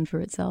 60s assumed for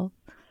itself.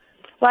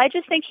 Well, I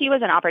just think he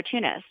was an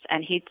opportunist,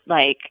 and he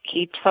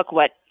took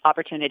what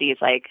opportunities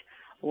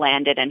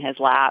landed in his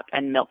lap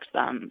and milked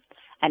them.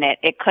 And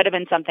it could have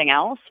been something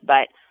else,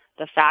 but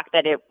the fact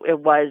that it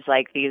was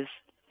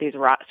these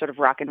rock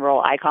and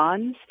roll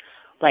icons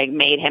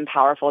made him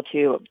powerful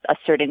to a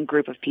certain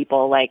group of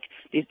people,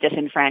 these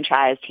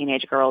disenfranchised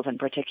teenage girls in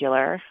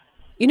particular.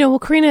 Well,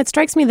 Karina, it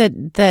strikes me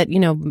that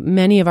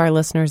many of our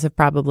listeners have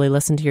probably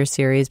listened to your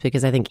series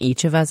because I think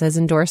each of us has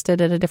endorsed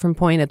it at a different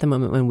point at the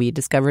moment when we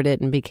discovered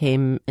it and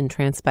became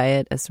entranced by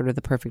it as sort of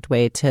the perfect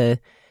way to,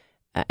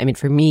 I mean,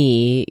 for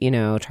me,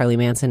 Charlie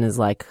Manson is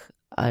like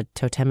a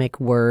totemic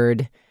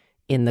word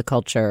in the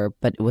culture,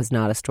 but it was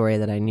not a story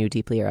that I knew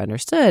deeply or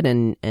understood,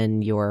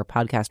 and your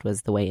podcast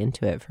was the way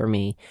into it for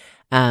me.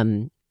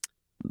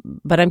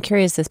 But I'm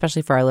curious,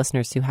 especially for our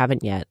listeners who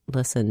haven't yet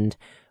listened,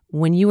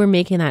 when you were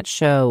making that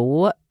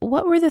show,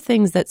 what were the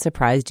things that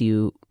surprised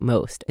you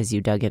most as you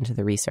dug into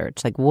the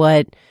research?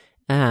 What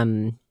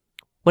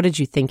did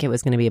you think it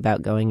was going to be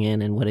about going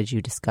in, and what did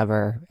you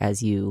discover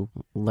as you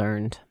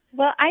learned?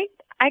 Well, I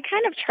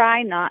kind of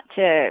try not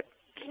to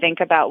think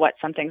about what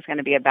something's going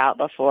to be about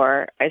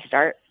before I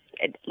start,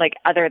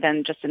 other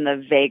than just in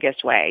the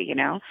vaguest way,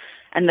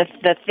 And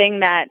the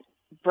thing that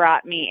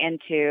brought me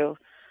into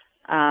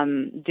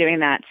doing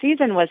that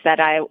season was that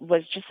I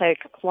was just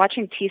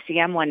watching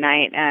TCM one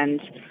night,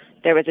 and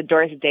there was a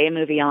Doris Day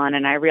movie on,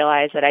 and I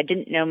realized that I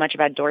didn't know much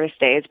about Doris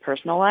Day's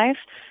personal life.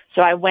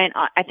 So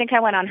I think I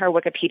went on her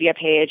Wikipedia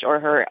page or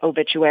her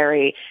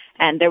obituary,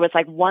 and there was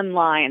one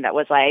line that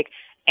was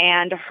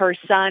and her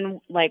son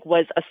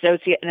was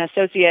an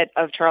associate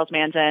of Charles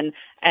Manson,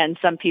 and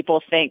some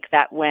people think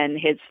that when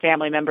his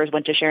family members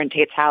went to Sharon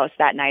Tate's house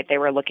that night, they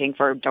were looking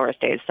for Doris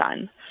Day's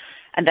son.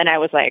 And then I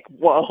was like,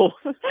 whoa,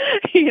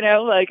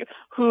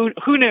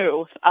 who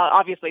knew?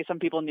 Obviously some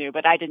people knew,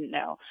 but I didn't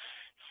know.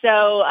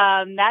 So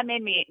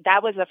that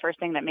was the first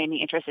thing that made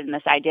me interested in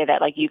this idea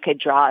that you could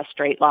draw a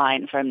straight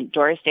line from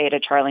Doris Day to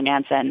Charlie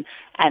Manson,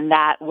 and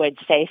that would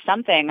say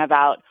something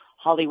about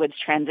Hollywood's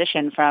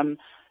transition from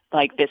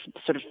this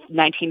sort of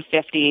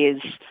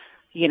 1950s,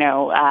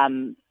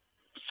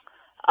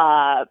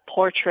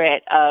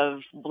 portrait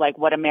of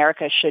what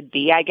America should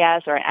be, I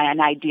guess, or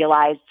an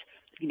idealized,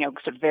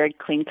 sort of very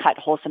clean-cut,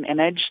 wholesome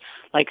image,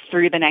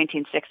 through the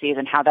 1960s,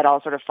 and how that all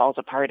sort of falls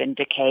apart and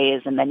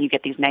decays, and then you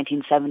get these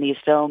 1970s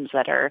films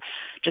that are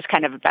just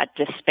kind of about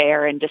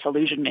despair and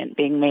disillusionment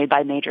being made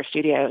by major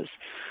studios.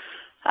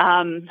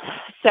 So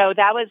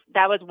that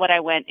was what I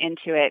went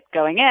into it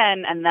going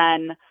in, and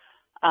then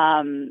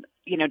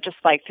just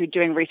like through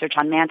doing research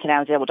on Manson, I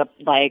was able to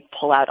like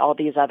pull out all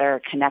these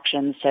other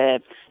connections to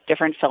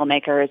different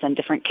filmmakers and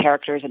different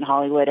characters in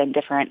Hollywood and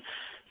different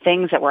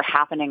things that were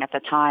happening at the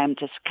time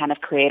to kind of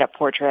create a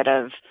portrait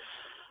of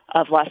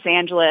Los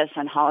Angeles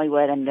and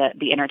Hollywood and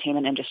the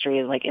entertainment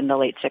industry like in the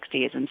late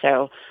 60s. And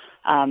so,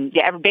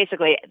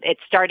 basically it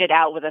started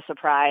out with a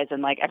surprise,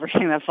 and like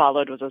everything that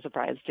followed was a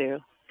surprise too.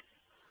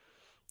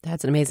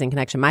 That's an amazing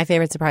connection. My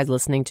favorite surprise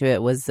listening to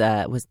it was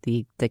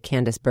the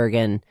Candice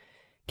Bergen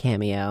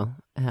cameo.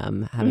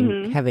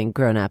 Having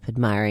grown up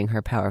admiring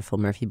her powerful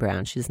Murphy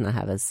Brown, she does not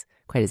have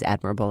quite as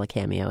admirable a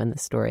cameo in the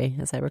story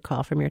as I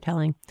recall from your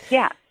telling.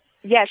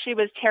 Yeah, she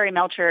was Terry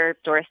Melcher,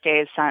 Doris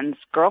Day's son's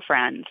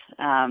girlfriend,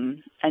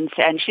 and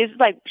she's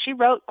like she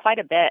wrote quite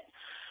a bit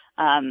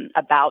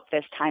about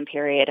this time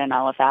period and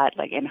all of that,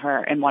 like in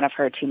one of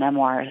her 2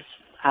 memoirs,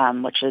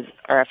 which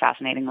are a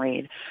fascinating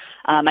read.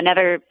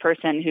 Another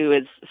person who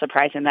is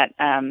surprising that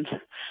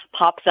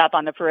pops up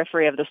on the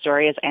periphery of the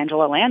story is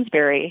Angela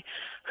Lansbury,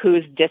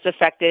 whose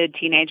disaffected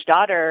teenage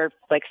daughter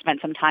like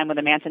spent some time with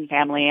the Manson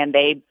family, and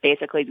they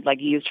basically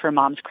like used her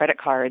mom's credit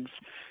cards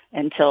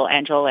until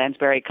Angela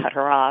Lansbury cut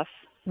her off.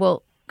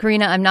 Well,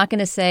 Karina, I'm not going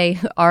to say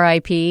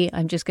R.I.P.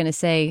 I'm just going to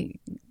say,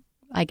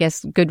 I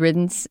guess, good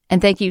riddance.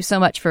 And thank you so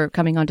much for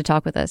coming on to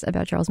talk with us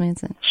about Charles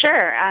Manson.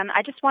 Sure.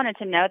 I just wanted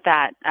to note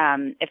that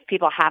if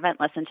people haven't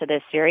listened to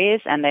this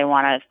series and they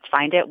want to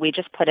find it, we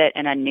just put it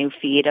in a new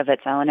feed of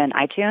its own in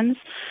iTunes.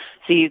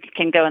 So you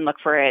can go and look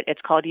for it.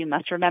 It's called You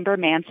Must Remember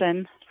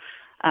Manson.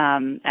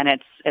 And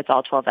it's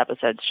all 12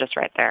 episodes just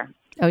right there.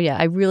 Oh, yeah.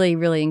 I really,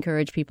 really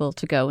encourage people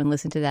to go and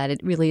listen to that. It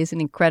really is an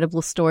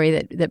incredible story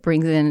that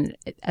brings in,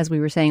 as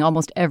we were saying,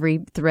 almost every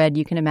thread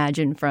you can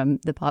imagine from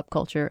the pop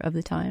culture of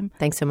the time.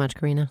 Thanks so much,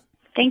 Karina.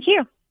 Thank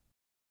you.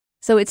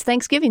 So it's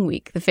Thanksgiving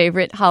week, the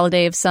favorite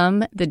holiday of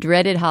some, the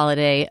dreaded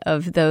holiday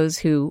of those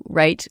who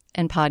write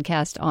and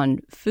podcast on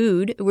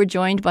food. We're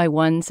joined by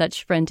one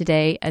such friend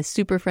today, a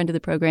super friend of the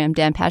program,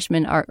 Dan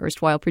Pashman, our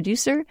erstwhile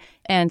producer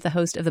and the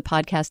host of the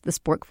podcast, The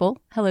Sporkful.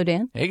 Hello,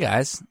 Dan. Hey,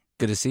 guys.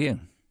 Good to see you.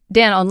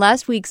 Dan, on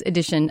last week's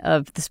edition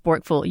of The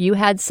Sporkful, you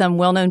had some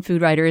well-known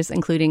food writers,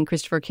 including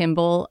Christopher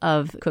Kimball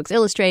of Cooks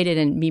Illustrated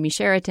and Mimi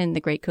Sheraton, the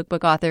great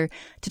cookbook author,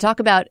 to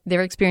talk about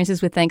their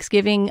experiences with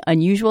Thanksgiving,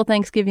 unusual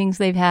Thanksgivings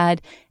they've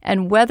had,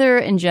 and whether,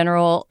 in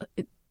general,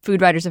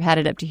 food writers have had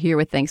it up to here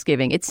with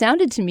Thanksgiving. It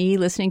sounded to me,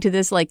 listening to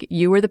this, like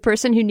you were the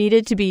person who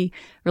needed to be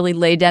really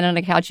laid down on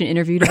a couch and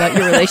interviewed about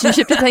your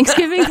relationship to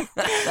Thanksgiving.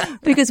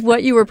 Because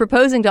what you were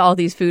proposing to all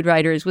these food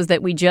writers was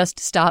that we just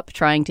stop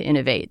trying to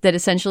innovate, that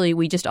essentially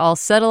we just all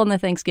settle on the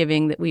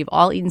Thanksgiving that we've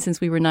all eaten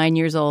since we were 9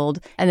 years old,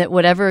 and that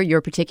whatever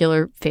your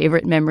particular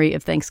favorite memory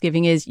of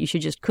Thanksgiving is, you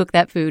should just cook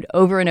that food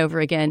over and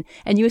over again.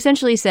 And you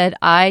essentially said,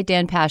 I,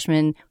 Dan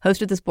Pashman,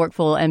 host of The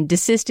Sporkful, am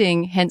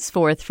desisting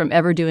henceforth from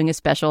ever doing a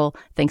special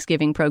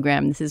Thanksgiving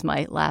program. This is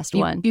my last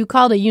one. You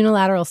called a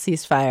unilateral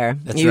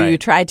ceasefire. That's right. You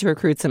tried to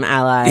recruit some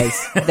allies.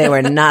 They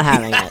were not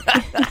having it.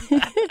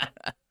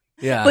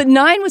 Yeah. But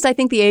 9 was, I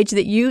think, the age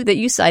that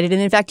you cited.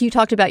 And in fact, you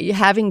talked about you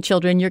having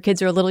children. Your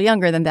kids are a little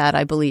younger than that,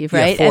 I believe,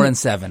 right? Yeah, 4 and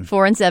 7.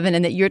 4 and 7.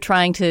 And that you're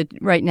trying to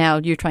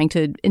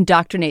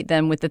indoctrinate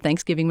them with the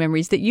Thanksgiving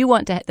memories that you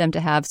want them to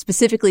have,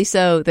 specifically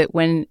so that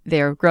when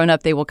they're grown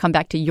up, they will come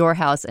back to your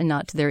house and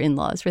not to their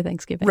in-laws for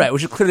Thanksgiving. Right,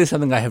 which is clearly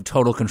something I have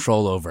total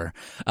control over.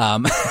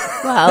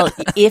 Well,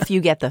 if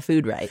you get the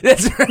food right.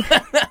 That's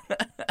right.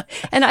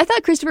 And I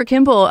thought Christopher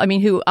Kimball, I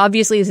mean, who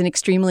obviously is an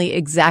extremely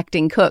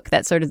exacting cook,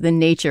 that's sort of the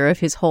nature of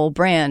his whole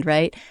brand,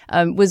 right,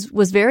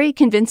 was very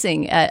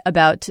convincing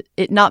about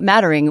it not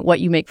mattering what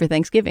you make for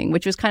Thanksgiving,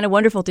 which was kind of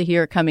wonderful to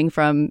hear coming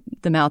from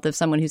the mouth of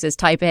someone who says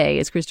type A,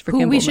 as Christopher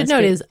Kimball. Who we should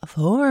note is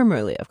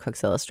formerly of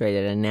Cooks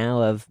Illustrated and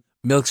now of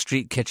Milk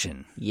Street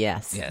Kitchen.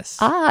 Yes.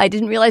 I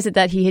didn't realize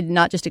that he had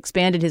not just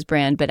expanded his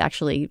brand, but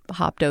actually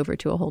hopped over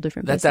to a whole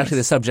different business. That's actually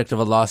the subject of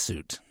a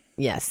lawsuit.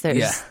 Yes,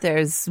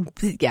 there's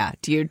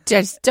you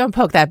just don't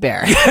poke that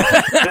bear.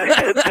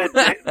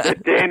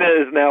 Dana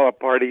is now a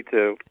party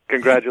to.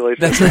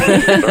 Congratulations.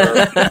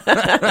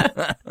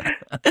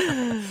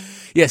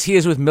 Yes, he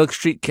is with Milk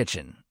Street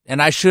Kitchen.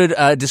 And I should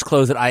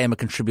disclose that I am a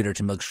contributor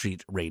to Milk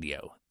Street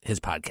Radio, his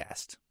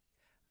podcast.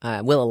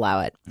 We'll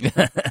allow it.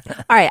 All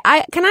right.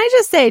 Can I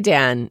just say,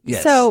 Dan?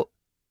 Yes. So,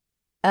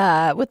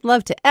 with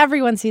love to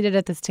everyone seated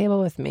at this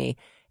table with me,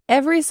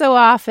 every so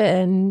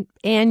often,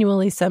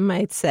 annually, some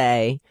might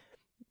say,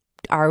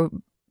 our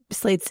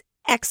Slate's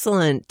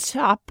excellent,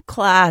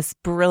 top-class,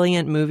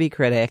 brilliant movie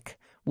critic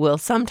will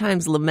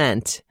sometimes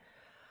lament,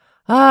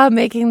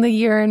 making the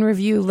year in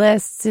review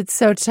lists, it's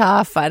so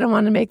tough. I don't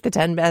want to make the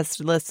 10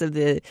 best list of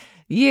the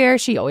year.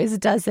 She always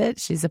does it.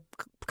 She's a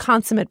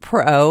consummate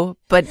pro,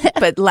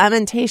 but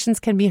lamentations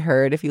can be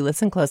heard if you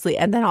listen closely.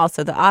 And then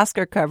also the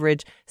Oscar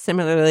coverage,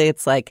 similarly,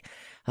 it's like,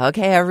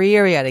 okay, every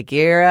year we got to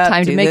gear up.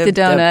 Time to make the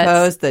donuts. The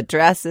post, the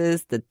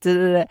dresses, the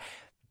da-da-da.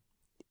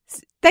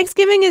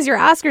 Thanksgiving is your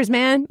Oscars,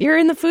 man. You're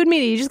in the food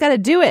media. You just got to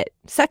do it.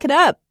 Suck it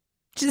up.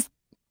 Just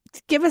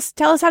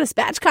tell us how to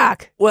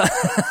spatchcock. Well,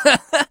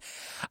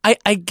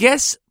 I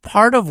guess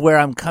part of where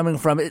I'm coming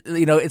from,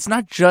 it's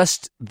not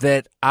just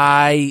that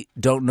I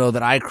don't know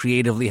that I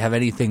creatively have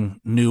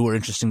anything new or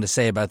interesting to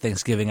say about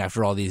Thanksgiving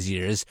after all these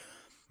years.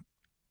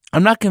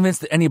 I'm not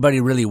convinced that anybody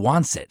really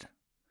wants it.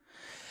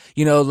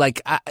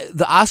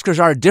 The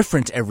Oscars are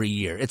different every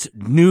year. It's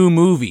new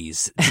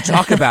movies to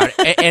talk about,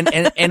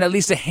 and at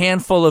least a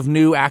handful of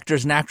new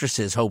actors and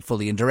actresses,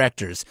 hopefully, and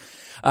directors.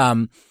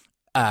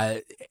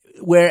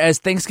 Whereas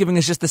Thanksgiving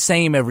is just the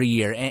same every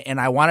year, and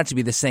I want it to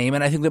be the same,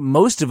 and I think that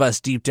most of us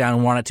deep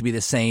down want it to be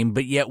the same,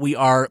 but yet we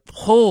are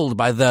pulled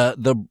by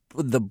the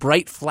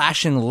bright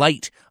flashing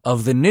light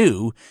of the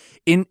new,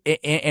 and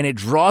it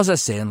draws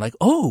us in like,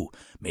 oh,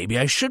 maybe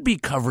I should be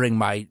covering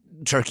my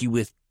turkey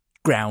with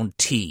ground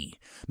tea.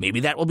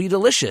 Maybe that will be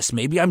delicious.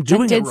 Maybe I'm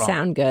doing it wrong. That did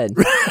sound good.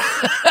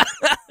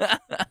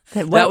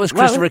 That was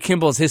Christopher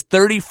Kimball's, his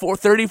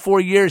 34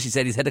 years. He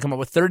said he's had to come up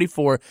with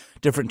 34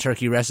 different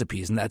turkey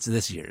recipes, and that's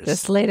this year's.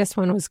 This latest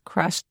one was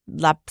crushed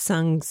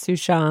lapsang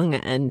souchong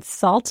and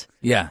salt.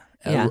 Yeah,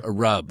 a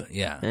rub,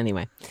 yeah.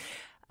 Anyway,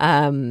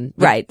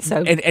 right. So,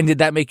 and did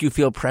that make you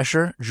feel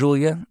pressure,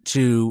 Julia,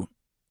 to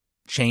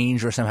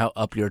change or somehow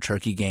up your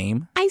turkey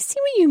game? I see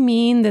what you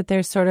mean, that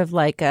there's sort of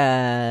like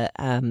that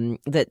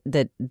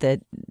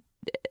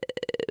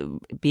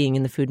being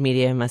in the food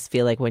media must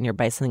feel like when you're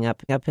bicycling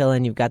uphill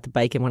and you've got the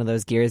bike in one of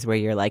those gears where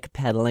you're like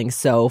pedaling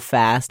so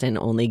fast and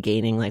only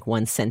gaining like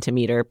 1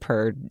 centimeter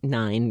per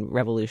 9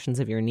 revolutions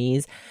of your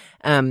knees.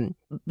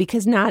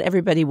 Because not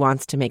everybody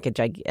wants to make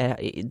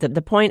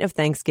the point of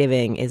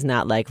Thanksgiving is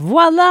not like,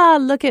 voila,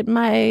 look at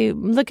my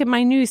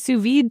new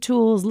sous vide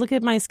tools, look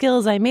at my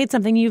skills, I made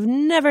something you've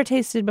never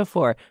tasted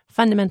before.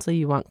 Fundamentally,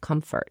 you want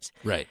comfort.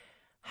 Right.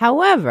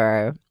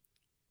 However,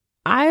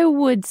 I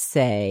would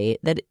say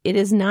that it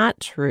is not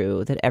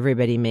true that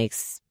everybody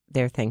makes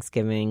their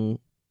Thanksgiving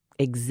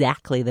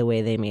exactly the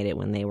way they made it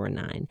when they were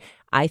 9.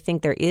 I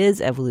think there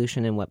is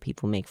evolution in what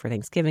people make for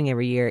Thanksgiving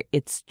every year.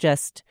 It's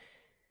just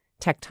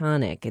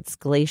tectonic. It's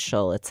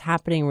glacial. It's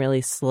happening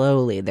really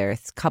slowly.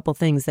 There's a couple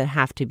things that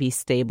have to be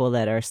stable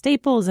that are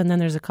staples, and then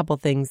there's a couple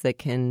things that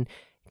can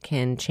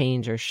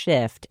change or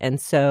shift.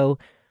 And so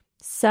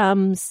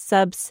some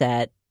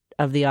subset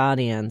of the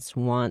audience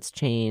wants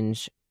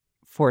change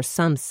for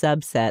some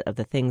subset of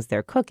the things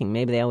they're cooking.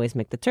 Maybe they always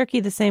make the turkey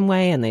the same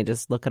way, and they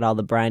just look at all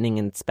the brining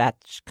and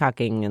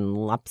spatchcocking and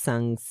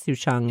lapsang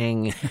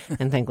souchonging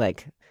and think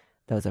like,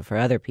 those are for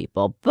other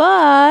people.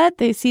 But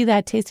they see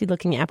that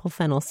tasty-looking apple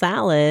fennel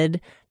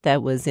salad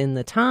that was in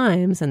the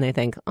Times, and they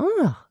think,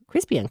 oh,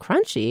 crispy and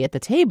crunchy at the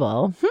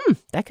table.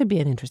 That could be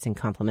an interesting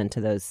compliment to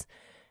those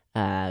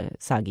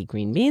soggy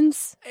green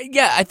beans.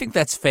 Yeah, I think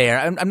that's fair.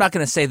 I'm not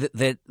going to say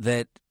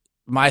that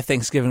my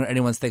Thanksgiving or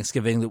anyone's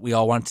Thanksgiving that we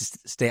all want to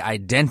stay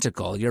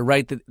identical. You're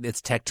right that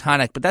it's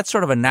tectonic, but that's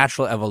sort of a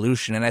natural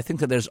evolution. And I think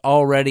that there's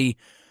already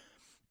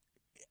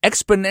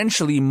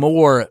exponentially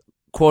more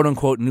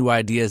quote-unquote new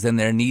ideas than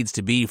there needs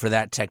to be for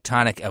that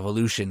tectonic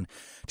evolution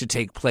to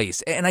take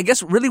place. And I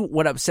guess really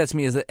what upsets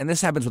me is that, and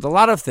this happens with a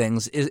lot of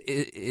things,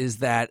 is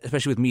that,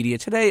 especially with media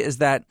today, is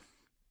that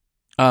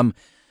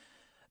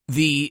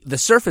the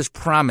surface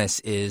promise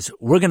is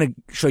we're going to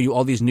show you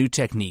all these new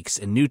techniques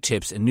and new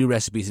tips and new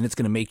recipes, and it's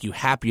going to make you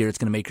happier, it's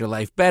going to make your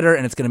life better,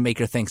 and it's going to make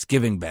your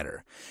Thanksgiving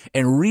better.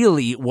 And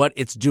really what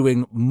it's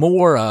doing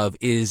more of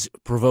is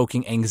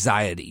provoking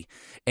anxiety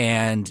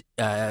and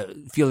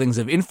feelings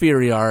of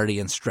inferiority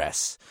and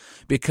stress,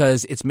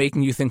 because it's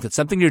making you think that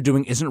something you're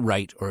doing isn't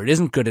right or it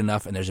isn't good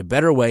enough, and there's a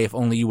better way if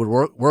only you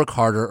would work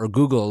harder or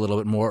Google a little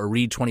bit more or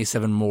read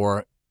 27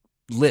 more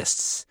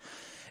lists.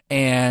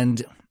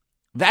 And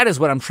that is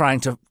what I'm trying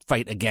to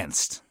fight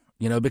against,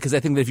 because I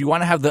think that if you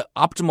want to have the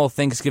optimal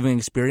Thanksgiving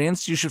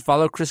experience, you should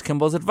follow Chris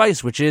Kimball's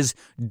advice, which is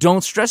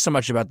don't stress so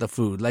much about the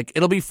food. Like,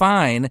 it'll be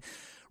fine.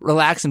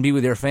 Relax and be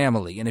with your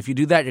family. And if you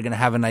do that, you're going to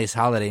have a nice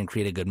holiday and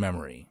create a good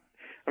memory.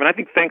 I mean, I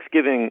think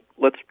Thanksgiving,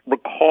 let's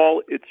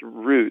recall its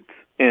roots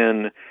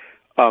in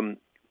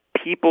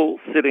people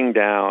sitting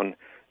down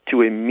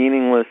to a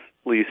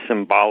meaninglessly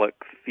symbolic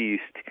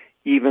feast,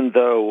 even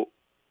though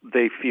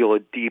they feel a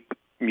deep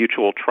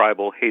mutual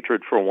tribal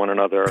hatred for one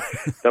another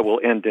that will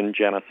end in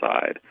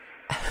genocide.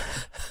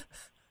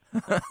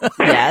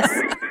 Yes.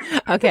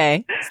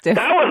 Okay.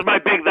 That was my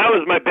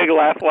big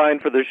laugh line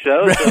for the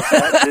show. So if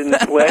that didn't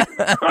click,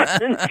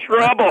 I'm in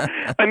trouble.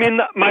 I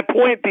mean, my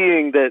point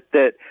being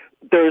that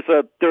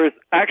there's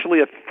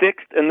actually a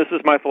fixed, and this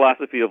is my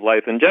philosophy of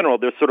life in general,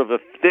 there's sort of a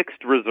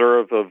fixed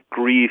reserve of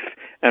grief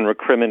and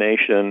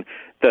recrimination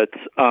that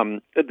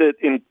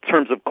in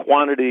terms of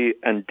quantity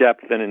and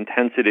depth and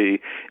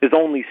intensity is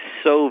only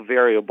so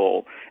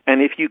variable.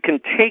 And if you can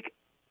take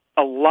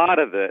a lot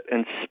of it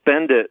and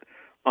spend it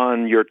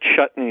on your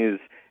chutneys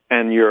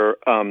and your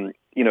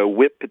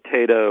whipped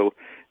potato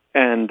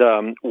and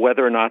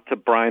whether or not to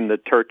brine the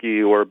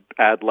turkey or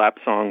add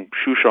lapsang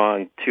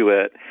souchong to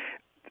it,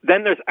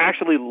 then there's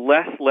actually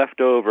less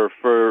left over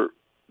for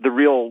the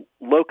real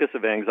locus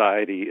of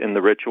anxiety in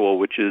the ritual,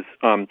 which is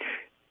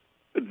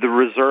the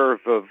reserve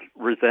of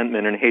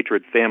resentment and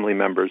hatred family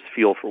members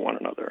feel for one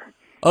another.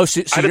 Oh,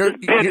 so this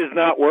bit is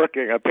not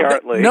working,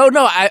 apparently. No,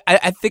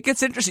 I think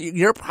it's interesting.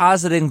 You're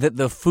positing that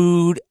the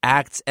food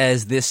acts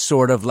as this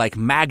sort of like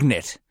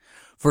magnet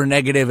for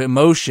negative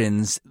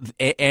emotions,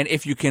 and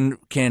if you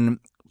can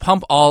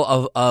pump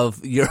all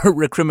of your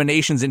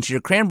recriminations into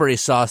your cranberry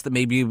sauce, that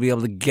maybe you'll be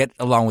able to get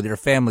along with your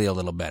family a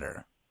little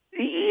better.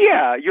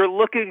 Yeah, you're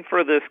looking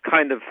for this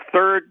kind of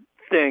third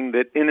thing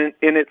that in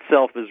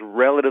itself is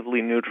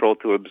relatively neutral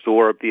to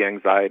absorb the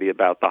anxiety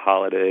about the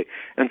holiday.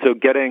 And so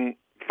getting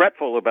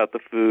fretful about the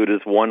food is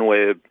one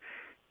way of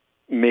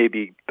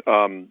maybe,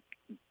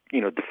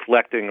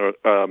 deflecting or,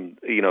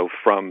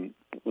 from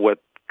what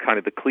kind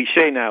of the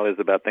cliche now is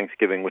about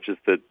Thanksgiving, which is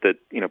that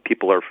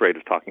people are afraid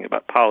of talking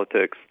about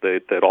politics,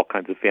 that all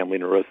kinds of family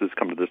neuroses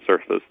come to the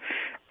surface.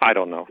 I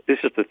don't know.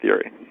 It's just a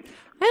theory.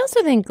 I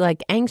also think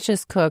like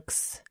anxious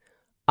cooks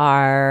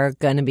are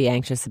going to be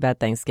anxious about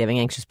Thanksgiving.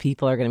 Anxious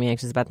people are going to be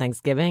anxious about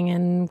Thanksgiving,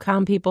 and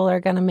calm people are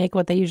going to make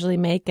what they usually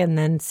make and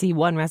then see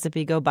one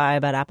recipe go by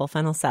about apple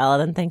fennel salad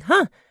and think,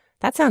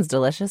 that sounds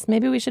delicious.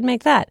 Maybe we should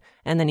make that.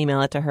 And then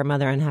email it to her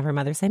mother and have her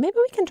mother say, maybe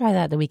we can try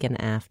that the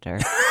weekend after.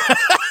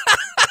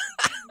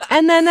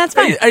 And then that's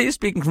fine. Are you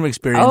speaking from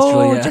experience,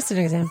 Julia? Just an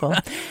example.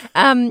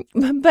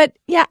 But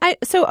yeah,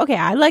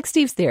 I like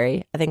Steve's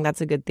theory. I think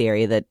that's a good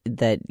theory that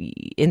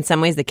in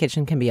some ways the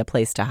kitchen can be a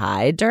place to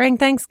hide during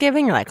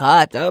Thanksgiving. You're like,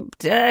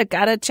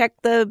 gotta check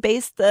the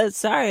base.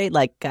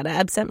 Gotta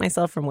absent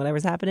myself from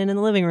whatever's happening in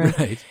the living room.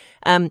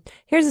 Right.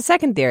 Here's a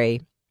second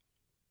theory.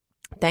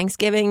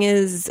 Thanksgiving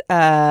is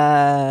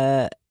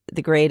the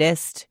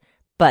greatest,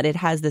 but it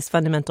has this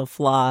fundamental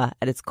flaw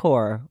at its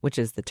core, which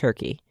is the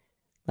turkey.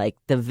 Like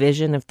the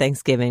vision of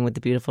Thanksgiving with the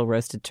beautiful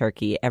roasted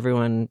turkey,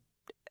 everyone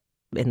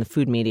in the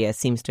food media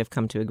seems to have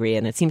come to agree.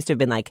 And it seems to have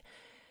been like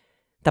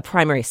the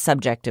primary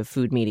subject of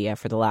food media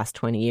for the last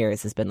 20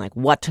 years has been like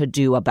what to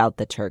do about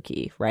the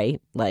turkey,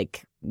 right?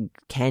 Like,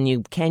 can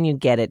you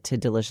get it to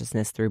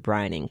deliciousness through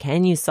brining?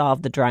 Can you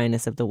solve the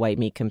dryness of the white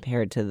meat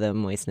compared to the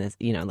moistness?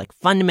 Like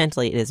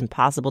fundamentally, it is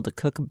impossible to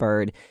cook a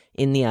bird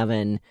in the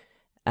oven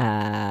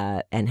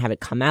and have it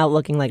come out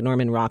looking like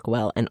Norman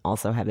Rockwell and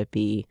also have it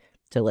be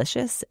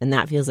delicious. And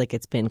that feels like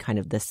it's been kind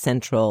of the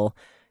central,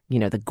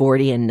 the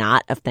Gordian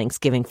knot of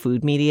Thanksgiving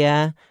food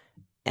media,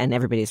 and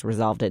everybody's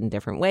resolved it in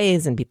different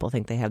ways and people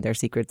think they have their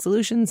secret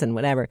solutions and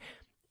whatever.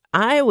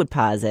 I would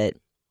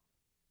posit,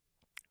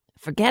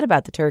 forget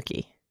about the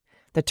turkey.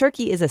 The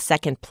turkey is a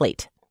second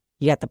plate.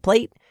 You got the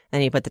plate,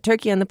 then you put the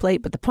turkey on the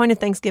plate, but the point of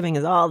Thanksgiving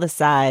is all the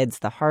sides,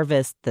 the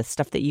harvest, the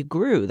stuff that you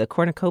grew, the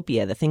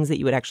cornucopia, the things that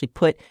you would actually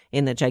put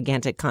in the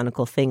gigantic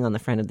conical thing on the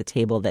front of the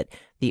table that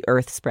the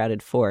earth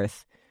sprouted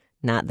forth.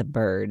 Not the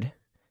bird,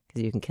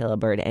 because you can kill a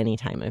bird any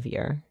time of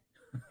year.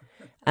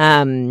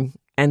 And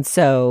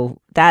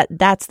so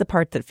that's the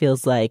part that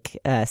feels like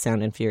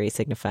sound and fury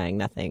signifying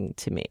nothing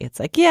to me. It's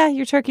like, yeah,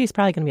 your turkey is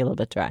probably going to be a little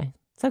bit dry.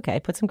 It's okay.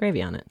 Put some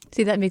gravy on it.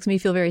 See, that makes me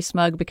feel very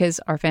smug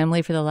because our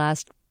family for the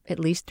last at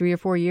least 3 or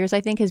 4 years,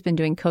 I think, has been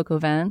doing coq au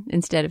vin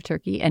instead of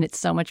turkey. And it's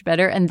so much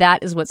better. And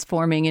that is what's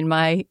forming in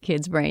my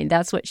kid's brain.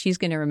 That's what she's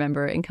going to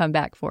remember and come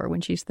back for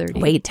when she's 30.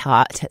 Wait,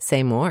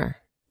 say more.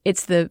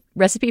 It's the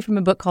recipe from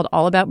a book called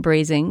All About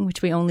Braising,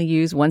 which we only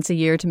use once a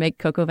year to make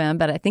coq au vin.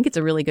 But I think it's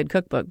a really good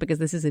cookbook because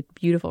this is a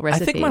beautiful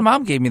recipe. I think my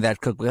mom gave me that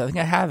cookbook. I think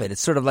I have it.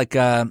 It's sort of like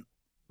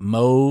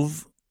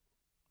mauve.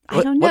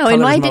 I don't know.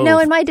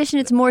 In my edition,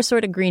 it's more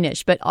sort of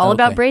greenish, but all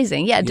about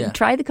braising. Yeah,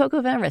 try the coq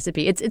au vin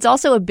recipe. It's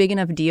also a big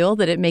enough deal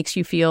that it makes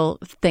you feel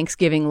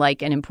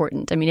Thanksgiving-like and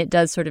important. I mean, it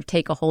does sort of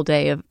take a whole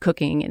day of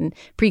cooking and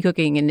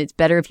pre-cooking, and it's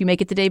better if you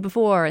make it the day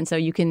before. And so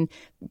you can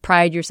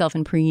pride yourself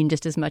in preen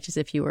just as much as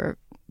if you were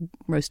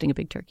roasting a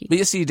big turkey. But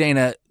you see,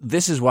 Dana,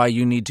 this is why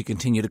you need to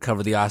continue to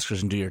cover the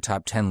Oscars and do your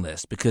top 10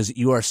 list, because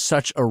you are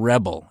such a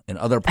rebel in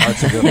other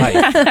parts of your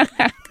life.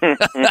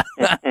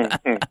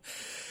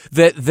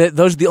 That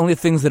those are the only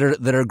things that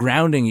are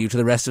grounding you to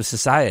the rest of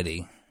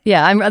society.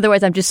 Yeah,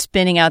 otherwise I'm just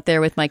spinning out there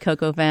with my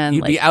coq au vin.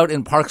 You'd be out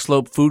in Park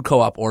Slope Food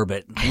Co-op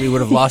orbit. We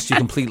would have lost you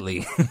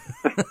completely.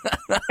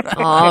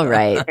 All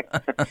right.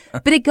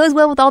 But it goes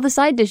well with all the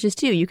side dishes,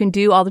 too. You can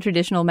do all the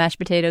traditional mashed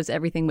potatoes,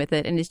 everything with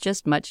it, and it's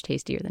just much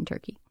tastier than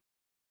turkey.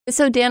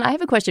 So, Dan, I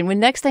have a question. When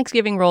next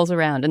Thanksgiving rolls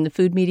around and the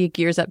food media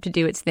gears up to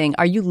do its thing,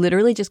 are you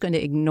literally just going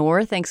to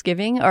ignore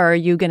Thanksgiving, or are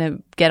you going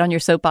to get on your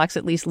soapbox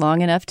at least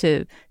long enough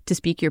to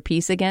speak your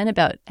piece again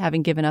about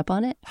having given up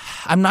on it?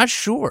 I'm not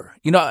sure.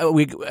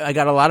 I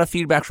got a lot of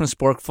feedback from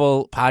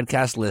Sporkful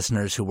podcast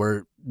listeners who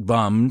were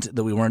bummed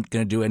that we weren't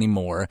going to do any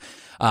more.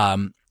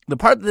 The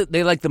part that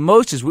they like the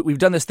most is we've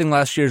done this thing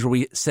last year where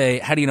we say,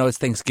 how do you know it's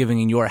Thanksgiving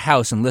in your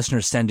house? And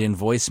listeners send in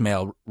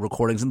voicemail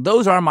recordings. And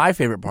those are my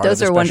favorite part of the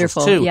specials,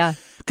 wonderful, too. Yeah.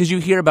 Because you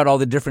hear about all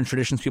the different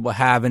traditions people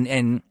have.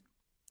 And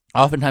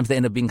oftentimes they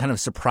end up being kind of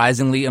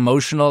surprisingly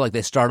emotional. Like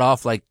they start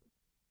off like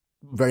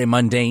very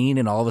mundane,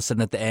 and all of a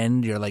sudden at the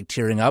end you're like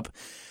tearing up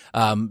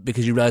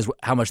because you realize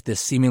how much this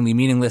seemingly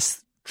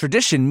meaningless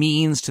tradition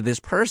means to this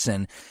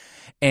person.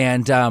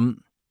 And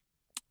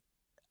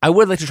I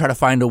would like to try to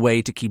find a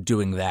way to keep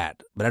doing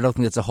that, but I don't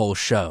think it's a whole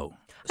show.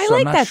 I So I'm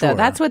like not that sure. though.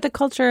 That's what the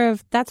culture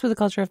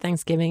of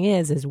Thanksgiving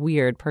is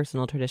weird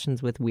personal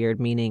traditions with weird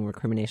meaning,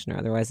 recrimination, or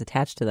otherwise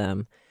attached to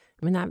them.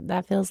 I mean,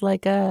 that feels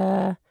like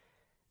a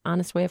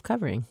honest way of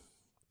covering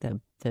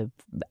the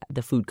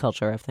food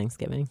culture of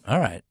Thanksgiving. All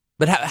right.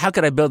 But how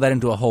could I build that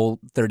into a whole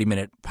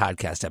 30-minute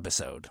podcast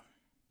episode?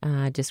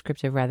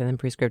 Descriptive rather than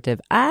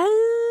prescriptive.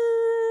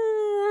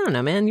 I don't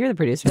know, man. You're the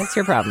producer. That's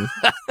your problem.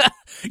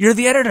 You're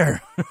the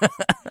editor.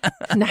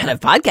 Not a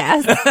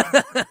podcast.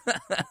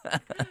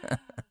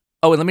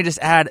 Oh, and let me just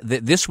add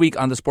that this week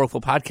on the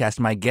Sporkful podcast,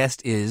 my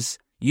guest is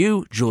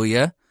you,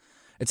 Julia.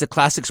 It's a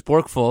classic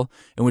Sporkful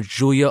in which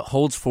Julia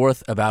holds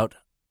forth about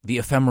the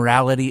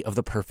ephemerality of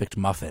the perfect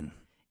muffin.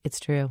 It's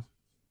true.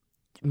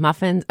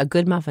 A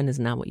good muffin is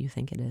not what you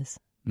think it is.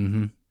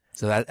 Mm-hmm.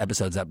 So that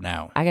episode's up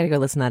now. I got to go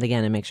listen to that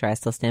again and make sure I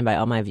still stand by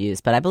all my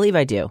views, but I believe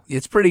I do.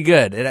 It's pretty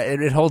good.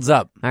 It holds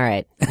up. All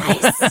right.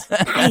 Nice.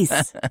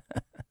 Nice.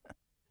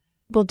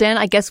 Well, Dan,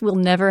 I guess we'll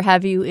never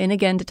have you in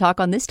again to talk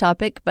on this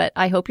topic, but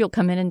I hope you'll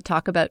come in and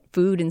talk about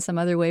food in some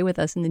other way with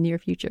us in the near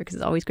future, because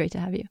it's always great to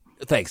have you.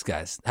 Thanks,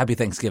 guys. Happy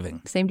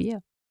Thanksgiving. Same to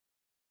you.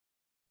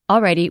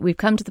 Alrighty, we've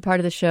come to the part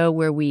of the show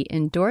where we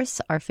endorse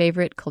our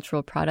favorite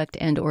cultural product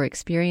and or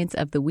experience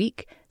of the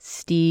week.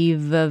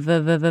 Steve, what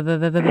have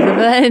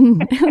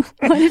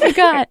you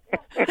got?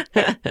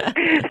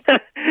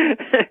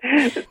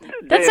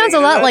 That sounds a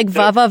lot like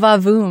va va va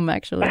voom,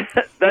 actually.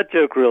 That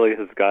joke really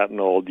has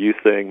gotten old. You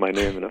saying my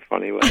name in a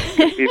funny way.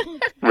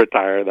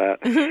 Retire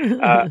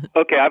that.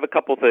 Okay, I have a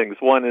couple things.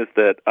 One is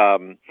that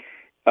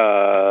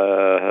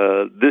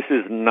this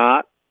is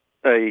not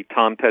a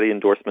Tom Petty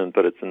endorsement,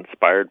 but it's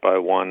inspired by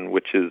one,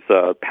 which is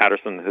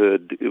Patterson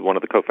Hood, one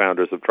of the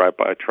co-founders of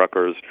Drive-By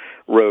Truckers,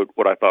 wrote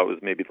what I thought was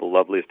maybe the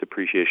loveliest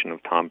appreciation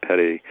of Tom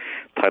Petty,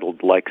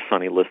 titled Like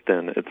Sonny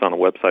Liston. It's on a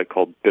website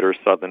called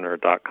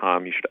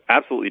bittersoutherner.com. You should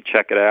absolutely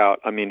check it out.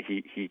 I mean,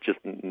 he just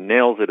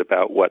nails it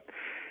about what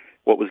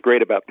was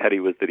great about Petty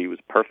was that he was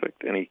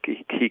perfect, and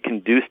he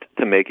conduced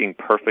to making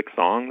perfect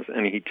songs,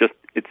 and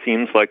it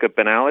seems like a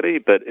banality,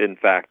 but in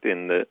fact,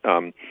 in the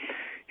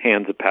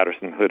hands of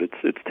Patterson Hood,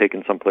 it's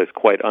taken someplace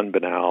quite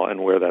unbanal,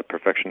 and where that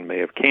perfection may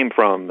have came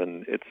from,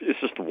 and it's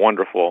just a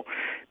wonderful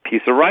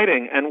piece of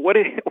writing. And what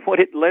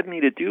it led me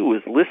to do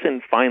was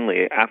listen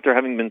finally, after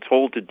having been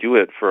told to do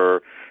it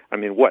for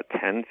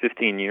 10,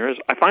 15 years.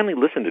 I finally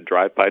listened to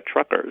Drive-By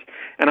Truckers,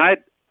 and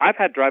I've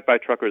had Drive-By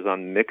Truckers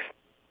on mixed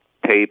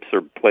tapes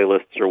or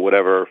playlists or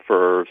whatever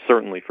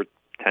certainly for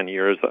 10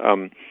 years,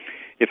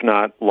 if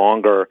not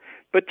longer.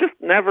 But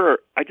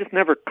I just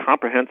never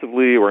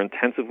comprehensively or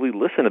intensively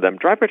listen to them.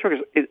 Drive-By Truckers,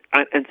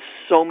 and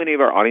so many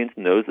of our audience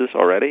knows this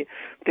already,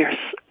 they're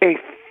a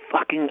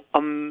fucking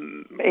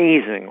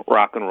amazing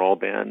rock and roll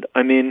band.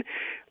 I mean,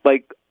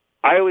 like,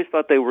 I always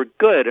thought they were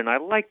good, and I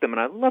liked them, and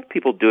I love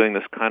people doing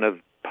this kind of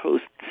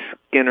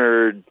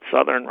post-Skinner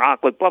Southern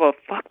rock, like, blah, blah,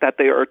 fuck that.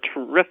 They are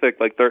terrific.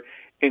 Like, they're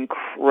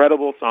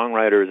incredible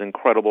songwriters,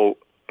 incredible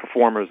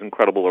performers,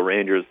 incredible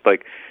arrangers.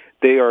 Like,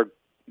 they are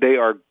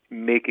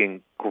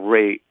making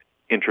great,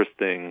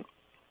 interesting,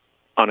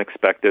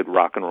 unexpected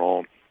rock and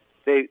roll.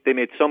 They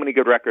made so many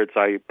good records,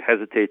 I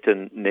hesitate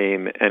to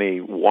name any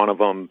one of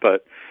them,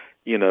 but,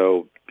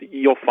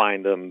 you'll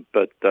find them,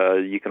 but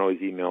you can always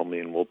email me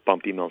and we'll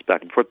bump emails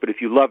back and forth. But if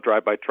you love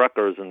Drive-By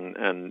Truckers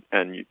and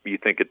you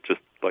think it's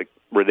just, like,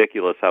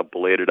 ridiculous how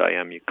belated I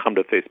am, you come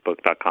to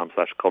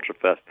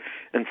facebook.com/culturefest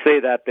and say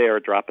that there,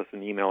 or drop us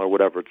an email or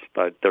whatever.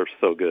 They're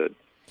so good.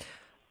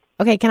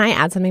 Okay, can I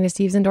add something to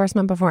Steve's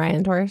endorsement before I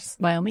endorse?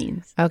 By all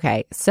means.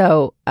 Okay,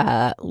 so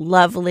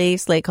lovely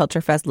Slate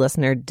Culture Fest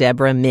listener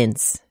Deborah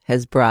Mintz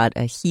has brought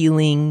a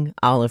healing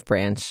olive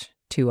branch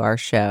to our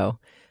show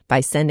by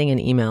sending an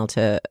email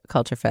to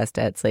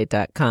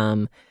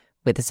culturefest@slate.com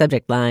with the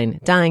subject line,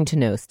 "Dying to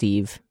know,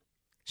 Steve."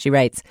 She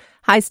writes,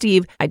 "Hi,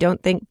 Steve. I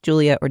don't think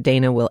Julia or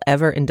Dana will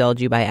ever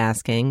indulge you by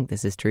asking,"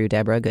 this is true,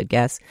 Deborah, good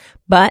guess,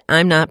 "but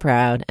I'm not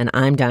proud and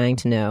I'm dying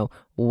to know,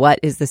 what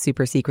is the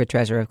super secret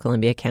treasure of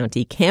Columbia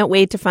County? Can't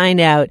wait to find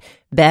out.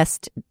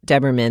 Best,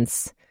 Deborah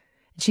Mintz."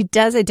 She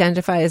does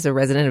identify as a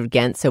resident of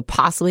Ghent, so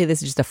possibly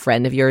this is just a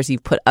friend of yours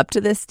you've put up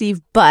to this, Steve,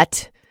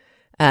 but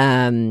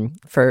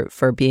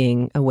for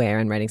being aware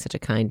and writing such a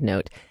kind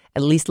note,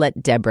 at least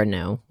let Deborah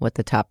know what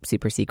the top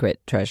super secret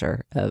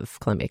treasure of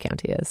Columbia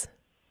County is.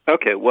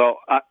 Okay, well,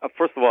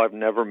 first of all, I've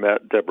never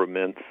met Deborah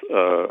Mintz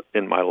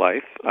in my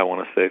life, I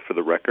want to say for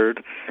the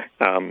record.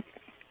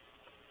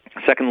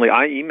 Secondly,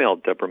 I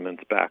emailed Deborah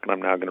Mintz back, and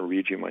I'm now going to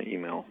read you my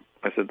email.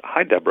 I said,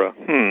 "Hi, Deborah.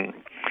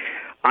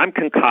 I'm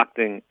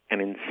concocting an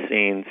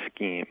insane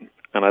scheme,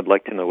 and I'd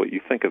like to know what you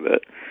think of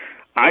it.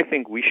 I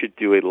think we should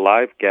do a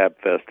live Gab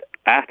Fest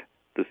at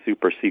the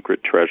super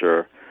secret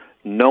treasure.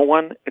 No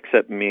one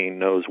except me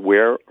knows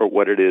where or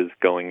what it is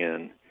going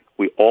in.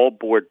 We all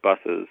board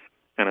buses,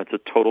 and it's a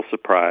total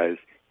surprise,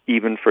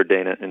 even for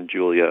Dana and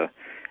Julia.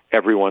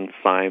 Everyone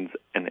signs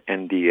an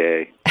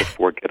NDA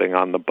before getting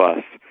on the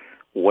bus.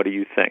 What do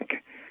you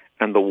think?"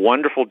 And the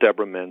wonderful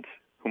Deborah Mintz,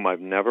 whom I've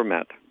never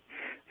met,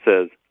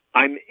 says,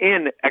 "I'm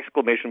in, !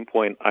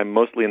 I'm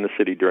mostly in the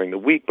city during the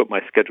week, but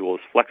my schedule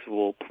is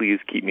flexible. Please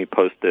keep me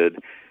posted."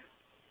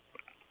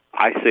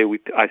 I say we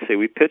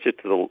pitch it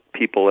to the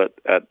people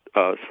at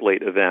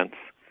Slate events.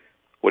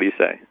 What do you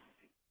say?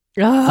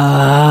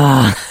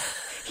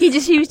 He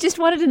just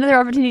wanted another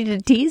opportunity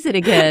to tease it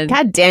again.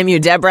 God damn you,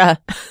 Deborah.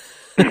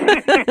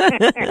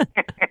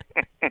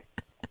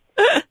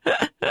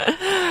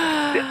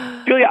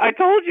 Julia, I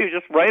told you,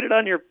 just write it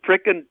on your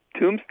frickin'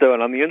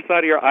 tombstone on the inside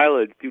of your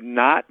eyelids. Do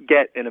not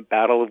get in a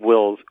battle of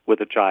wills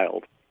with a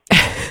child.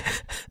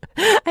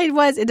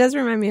 It does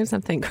remind me of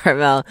something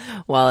Carvel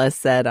Wallace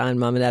said on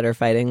Mom and Dad Are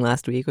Fighting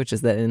last week, which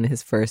is that in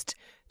his first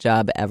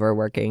job ever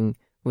working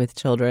with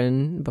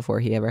children, before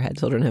he ever had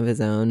children of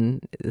his own,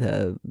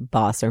 the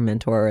boss or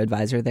mentor or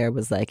advisor there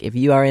was like, if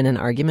you are in an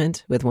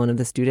argument with one of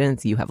the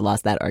students, you have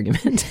lost that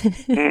argument.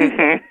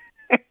 It's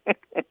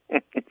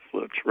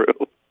so true.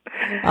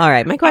 All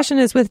right, my question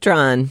is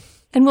withdrawn.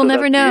 And we'll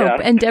never know. Yeah.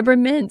 And Deborah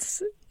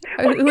Mintz,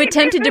 who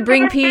attempted to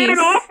bring peace. An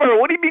offer.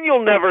 What do you mean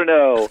you'll never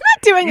know? I'm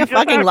not doing a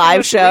fucking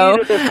live show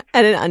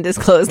at an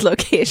undisclosed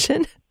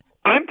location.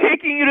 I'm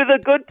taking you to the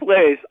good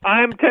place.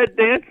 I'm Ted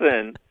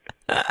Danson.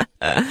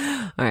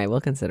 All right,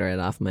 we'll consider it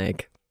off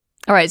mic.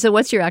 All right, so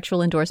what's your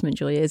actual endorsement,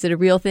 Julia? Is it a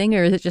real thing,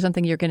 or is it just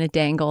something you're going to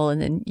dangle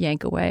and then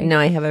yank away? No,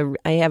 I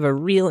have a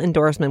real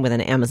endorsement with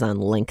an Amazon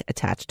link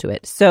attached to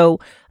it. So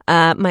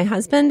my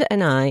husband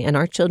and I and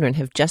our children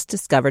have just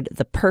discovered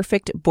the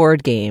perfect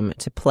board game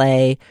to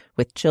play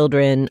with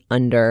children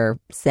under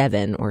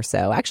 7 or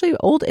so. Actually,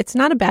 it's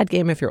not a bad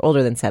game if you're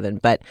older than 7,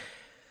 but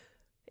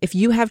if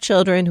you have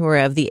children who are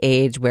of the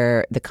age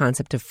where the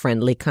concept of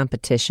friendly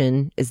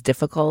competition is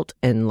difficult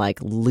and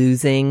like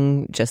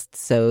losing just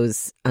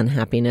sows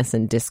unhappiness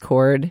and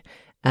discord.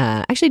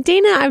 Actually,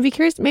 Dana, I'd be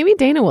curious, maybe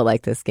Dana will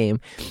like this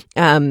game.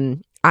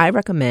 I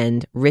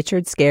recommend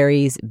Richard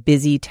Scarry's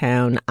Busy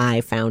Town I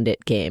Found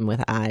It game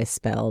with I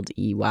spelled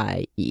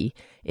E-Y-E.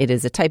 It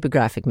is a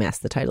typographic mess,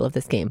 the title of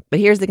this game. But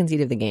here's the conceit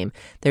of the game.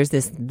 There's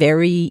this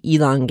very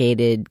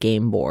elongated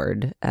game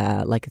board,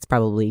 like it's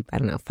probably,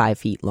 5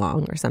 feet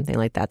long or something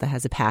like that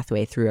has a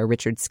pathway through a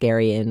Richard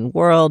Scarryan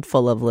world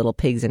full of little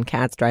pigs and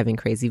cats driving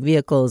crazy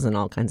vehicles and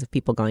all kinds of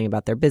people going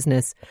about their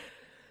business.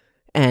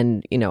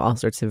 And, all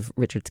sorts of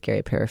Richard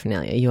Scarry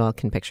paraphernalia. You all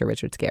can picture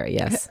Richard Scarry,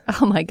 yes?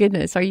 Oh, my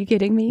goodness. Are you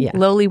kidding me? Yeah.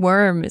 Lowly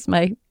Worm is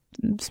my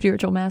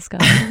spiritual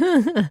mascot.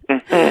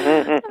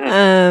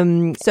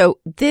 So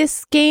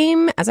this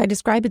game, as I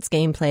describe its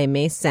gameplay,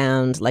 may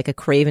sound like a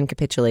craven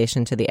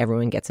capitulation to the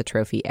everyone gets a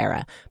trophy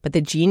era. But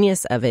the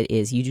genius of it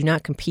is you do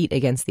not compete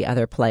against the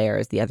other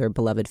players, the other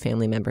beloved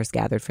family members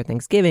gathered for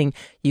Thanksgiving.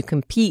 You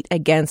compete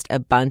against a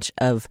bunch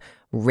of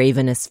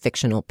ravenous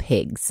fictional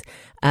pigs.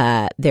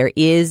 There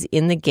is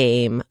in the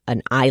game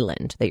an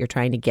island that you're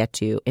trying to get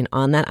to, and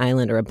on that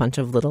island are a bunch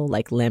of little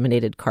like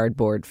laminated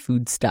cardboard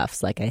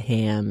foodstuffs like a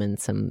ham and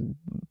some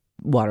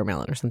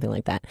watermelon or something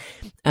like that.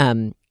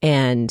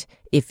 And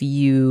if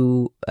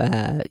you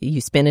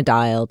spin a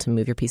dial to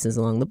move your pieces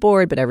along the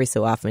board, but every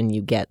so often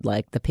you get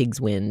like the pigs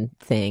win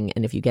thing,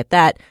 and if you get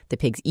that, the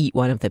pigs eat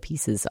one of the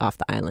pieces off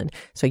the island.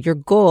 So your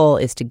goal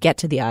is to get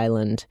to the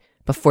island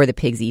before the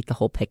pigs eat the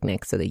whole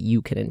picnic so that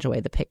you can enjoy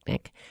the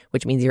picnic,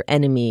 which means your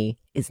enemy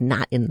is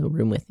not in the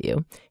room with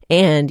you.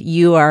 And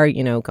you are,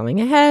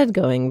 going ahead,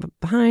 going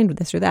behind,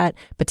 this or that.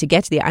 But to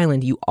get to the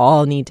island, you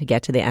all need to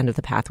get to the end of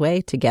the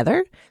pathway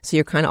together. So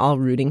you're kind of all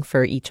rooting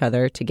for each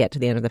other to get to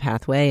the end of the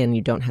pathway. And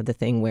you don't have the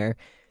thing where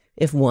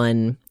if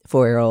one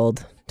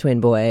 4-year-old twin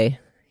boy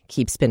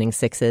keeps spinning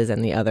 6s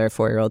and the other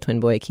 4-year-old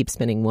twin boy keeps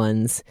spinning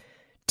 1s,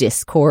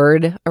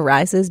 discord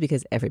arises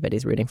because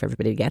everybody's rooting for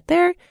everybody to get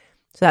there.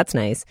 So that's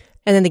nice.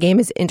 And then the game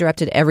is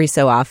interrupted every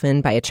so often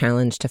by a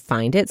challenge to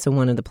find it. So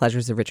one of the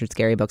pleasures of Richard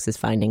Scarry books is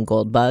finding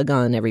Gold Bug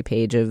on every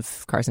page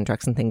of Cars and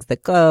Trucks and Things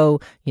That Go.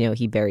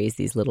 He buries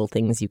these little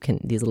things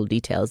these little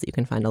details that you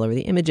can find all over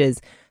the images.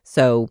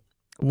 So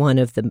one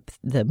of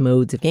the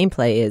modes of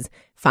gameplay is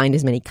find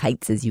as many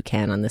kites as you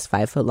can on this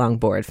 5-foot-long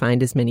board.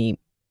 Find as many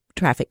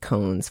traffic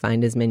cones.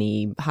 Find as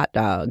many hot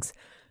dogs.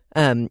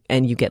 And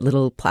you get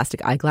little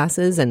plastic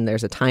eyeglasses and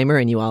there's a timer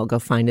and you all go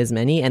find as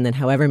many. And then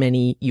however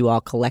many you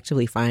all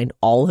collectively find,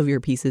 all of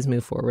your pieces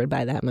move forward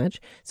by that much.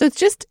 So it's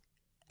just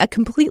a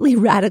completely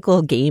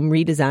radical game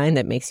redesign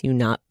that makes you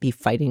not be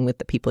fighting with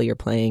the people you're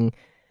playing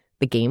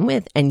the game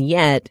with. And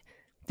yet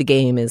the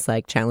game is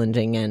like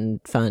challenging and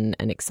fun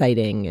and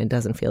exciting and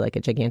doesn't feel like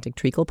a gigantic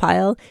treacle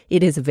pile.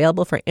 It is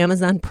available for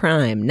Amazon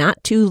Prime.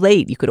 Not too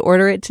late. You could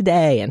order it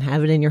today and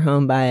have it in your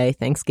home by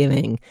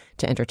Thanksgiving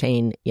to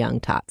entertain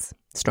young tots.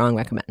 Strong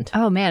recommend.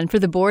 Oh, man. For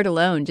the board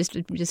alone, just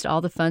all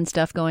the fun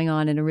stuff going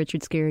on in a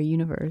Richard Scarry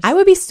universe. I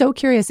would be so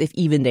curious if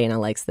even Dana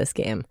likes this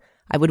game.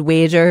 I would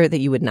wager that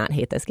you would not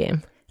hate this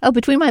game. Oh,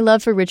 between my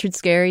love for Richard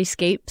Scarry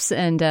scapes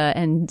and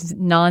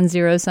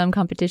non-zero-sum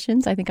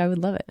competitions, I think I would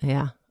love it.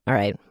 Yeah. All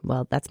right.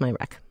 Well, that's my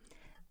rec.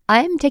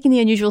 I'm taking the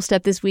unusual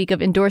step this week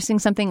of endorsing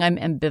something I'm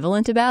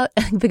ambivalent about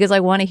because I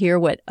want to hear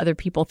what other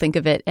people think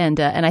of it. And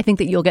I think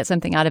that you'll get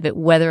something out of it,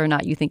 whether or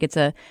not you think it's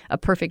a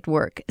perfect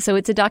work. So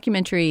it's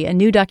a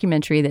new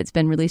documentary that's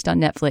been released on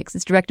Netflix.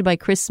 It's directed by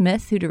Chris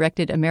Smith, who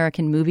directed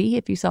American Movie,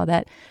 if you saw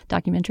that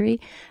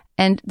documentary.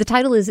 And the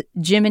title is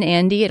Jim and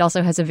Andy. It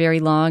also has a very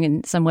long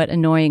and somewhat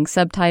annoying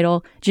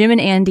subtitle, Jim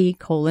and Andy,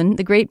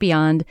 The Great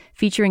Beyond,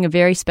 featuring a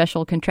very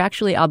special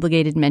contractually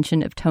obligated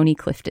mention of Tony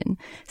Clifton.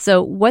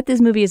 So what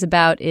this movie is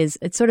about is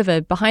it's sort of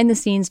a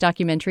behind-the-scenes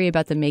documentary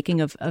about the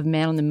making of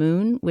Man on the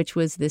Moon, which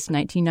was this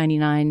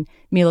 1999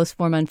 Milos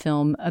Forman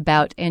film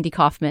about Andy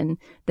Kaufman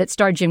that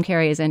starred Jim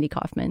Carrey as Andy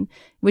Kaufman,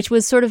 which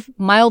was sort of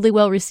mildly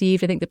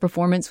well-received. I think the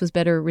performance was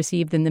better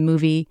received than the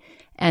movie,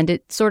 and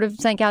it sort of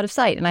sank out of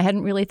sight. And I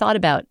hadn't really thought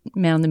about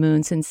Man on the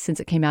Moon since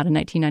it came out in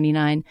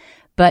 1999.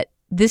 But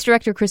this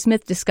director, Chris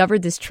Smith,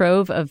 discovered this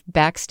trove of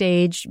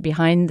backstage,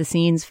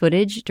 behind-the-scenes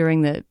footage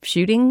during the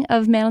shooting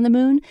of Man on the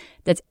Moon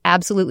that's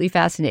absolutely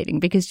fascinating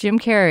because Jim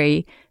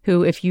Carrey,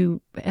 who, if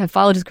you have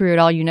followed his career at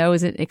all, you know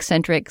is an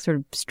eccentric, sort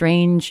of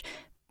strange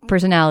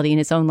personality in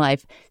his own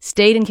life,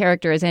 stayed in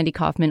character as Andy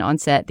Kaufman on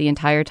set the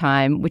entire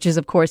time, which is,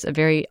 of course, a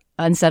very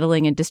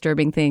unsettling and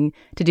disturbing thing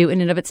to do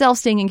in and of itself,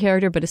 staying in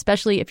character, but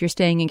especially if you're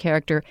staying in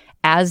character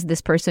as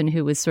this person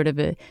who was sort of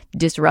a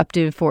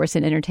disruptive force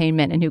in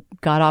entertainment and who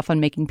got off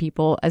on making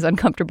people as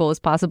uncomfortable as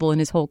possible,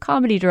 and his whole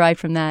comedy derived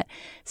from that.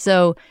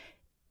 So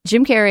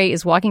Jim Carrey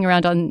is walking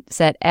around on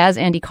set as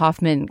Andy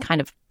Kaufman,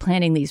 kind of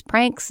planning these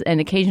pranks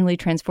and occasionally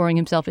transforming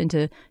himself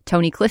into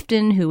Tony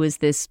Clifton, who is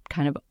this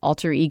kind of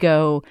alter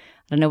ego,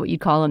 I don't know what you'd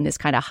call him, this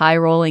kind of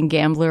high-rolling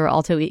gambler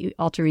alter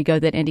ego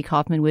that Andy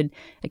Kaufman would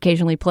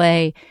occasionally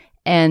play.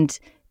 And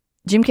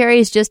Jim Carrey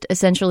is just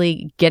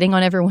essentially getting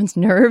on everyone's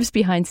nerves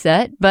behind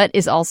set, but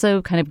is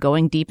also kind of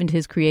going deep into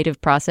his creative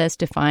process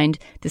to find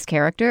this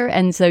character.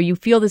 And so you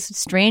feel this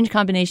strange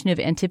combination of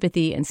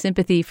antipathy and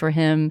sympathy for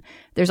him.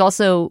 There's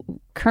also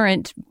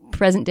current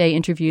present-day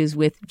interviews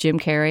with Jim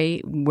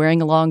Carrey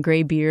wearing a long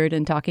gray beard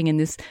and talking in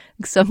this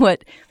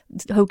somewhat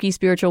hokey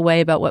spiritual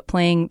way about what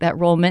playing that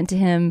role meant to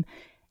him.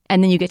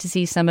 And then you get to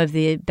see some of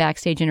the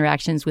backstage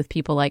interactions with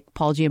people like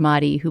Paul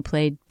Giamatti, who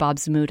played Bob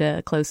Zmuda,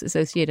 a close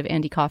associate of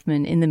Andy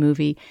Kaufman in the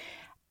movie.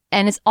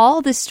 And it's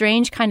all this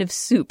strange kind of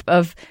soup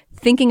of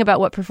thinking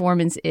about what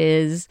performance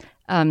is,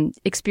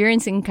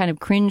 experiencing kind of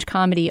cringe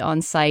comedy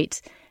on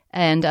site,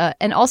 and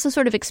also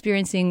sort of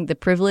experiencing the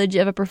privilege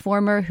of a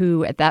performer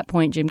who, at that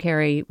point, Jim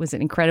Carrey was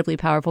an incredibly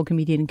powerful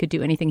comedian and could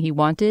do anything he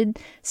wanted.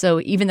 So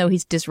even though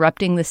he's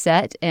disrupting the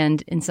set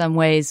and in some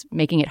ways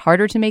making it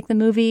harder to make the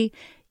movie,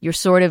 you're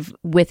sort of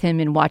with him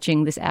in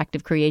watching this act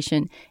of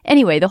creation.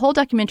 Anyway, the whole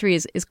documentary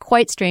is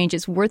quite strange.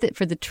 It's worth it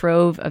for the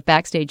trove of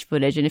backstage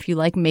footage. And if you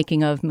like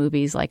making of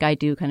movies like I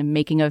do, kind of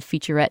making of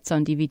featurettes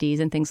on DVDs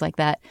and things like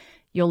that,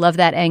 you'll love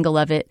that angle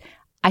of it.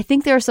 I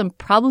think there are some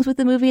problems with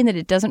the movie in that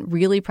it doesn't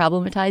really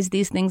problematize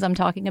these things I'm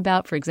talking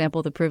about. For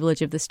example, the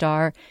privilege of the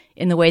star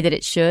in the way that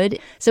it should.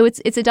 So it's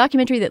a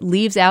documentary that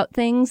leaves out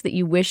things that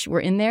you wish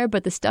were in there,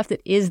 but the stuff that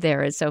is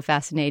there is so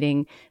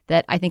fascinating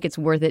that I think it's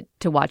worth it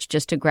to watch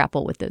just to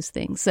grapple with those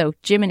things. So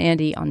Jim and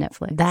Andy on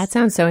Netflix. That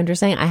sounds so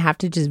interesting. I have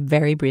to just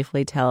very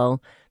briefly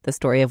tell the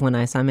story of when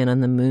I saw Man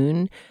on the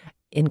Moon.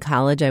 In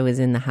college, I was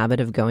in the habit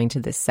of going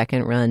to this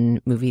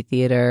second-run movie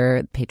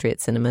theater,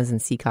 Patriot Cinemas in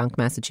Seekonk,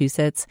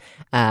 Massachusetts,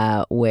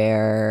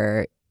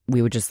 where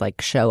we would just like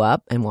show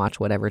up and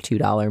watch whatever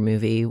 $2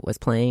 movie was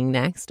playing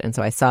next. And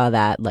so I saw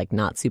that like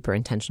not super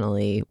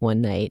intentionally one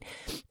night.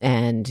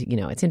 And, you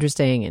know, it's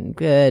interesting and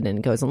good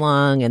and goes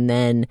along. And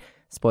then,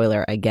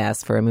 spoiler, I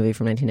guess, for a movie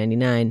from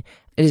 1999,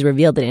 it is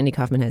revealed that Andy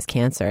Kaufman has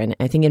cancer. And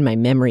I think in my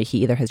memory,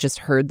 he either has just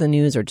heard the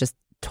news or just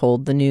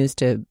told the news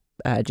to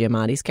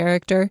Giamatti's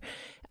character.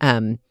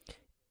 And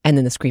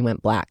then the screen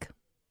went black.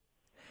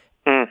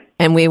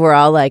 And we were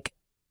all like,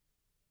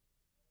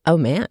 oh,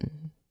 man,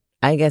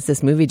 I guess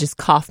this movie just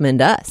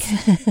Kaufmaned us.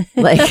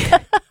 Like,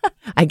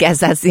 I guess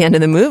that's the end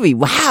of the movie.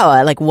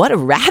 Wow. Like, what a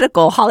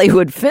radical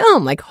Hollywood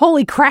film. Like,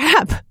 holy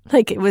crap.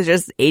 Like, it was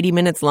just 80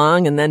 minutes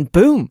long and then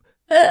boom,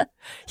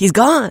 he's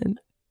gone.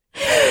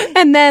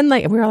 And then,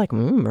 like, we were like,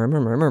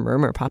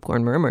 murmur,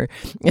 popcorn murmur.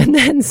 And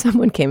then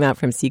someone came out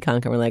from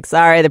Seekonk and we're like,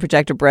 sorry, the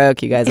projector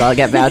broke. You guys all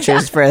get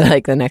vouchers for,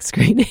 like, the next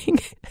screening.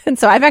 And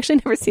so I've actually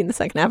never seen the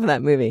second half of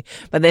that movie.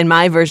 But in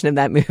my version of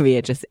that movie,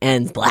 it just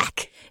ends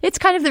black. It's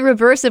kind of the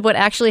reverse of what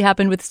actually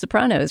happened with The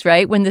Sopranos,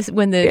 right? When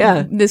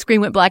the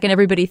screen went black and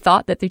everybody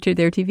thought that their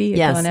TV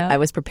had gone out. I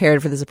was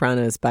prepared for The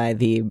Sopranos by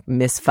the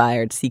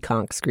misfired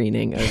Seekonk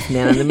screening of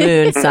Man on the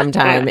Moon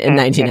sometime in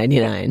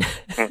 1999.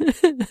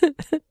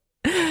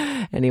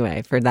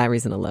 Anyway, for that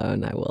reason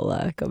alone, I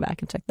will go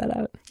back and check that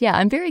out. Yeah,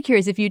 I'm very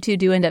curious if you two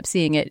do end up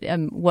seeing it,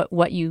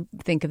 what you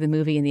think of the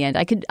movie in the end.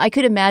 I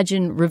could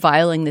imagine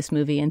reviling this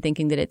movie and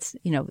thinking that it's,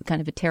 you know,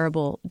 kind of a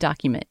terrible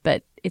document,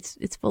 but it's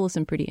full of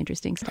some pretty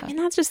interesting stuff. And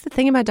that's just the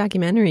thing about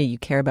documentary. You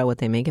care about what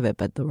they make of it,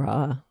 but the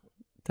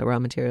raw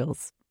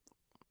materials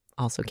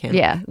also can.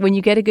 Yeah, when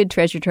you get a good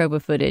treasure trove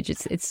of footage,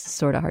 it's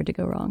sort of hard to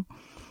go wrong.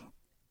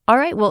 All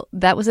right, well,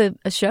 that was a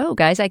show,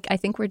 guys. I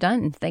think we're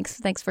done.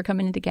 Thanks for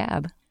coming into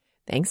Gab.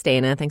 Thanks,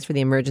 Dana. Thanks for the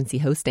emergency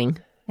hosting.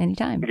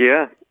 Anytime.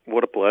 Yeah,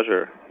 what a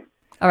pleasure.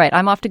 All right,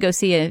 I'm off to go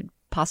see a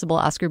possible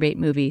Oscar bait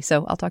movie,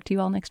 so I'll talk to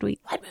you all next week.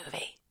 What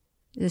movie?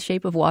 The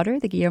Shape of Water,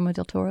 the Guillermo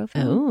del Toro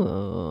film.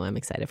 Oh, I'm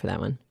excited for that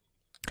one.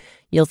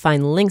 You'll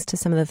find links to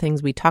some of the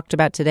things we talked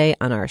about today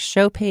on our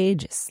show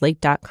page,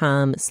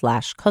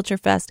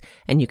 slate.com/culturefest,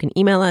 and you can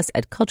email us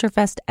at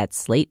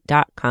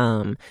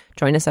culturefest@slate.com.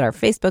 Join us at our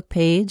Facebook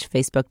page,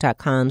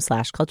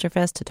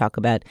 facebook.com/culturefest, to talk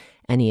about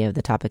any of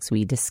the topics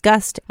we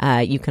discussed.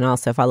 You can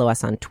also follow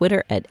us on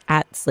Twitter at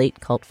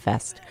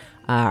 @SlateCultFest.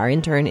 Our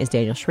intern is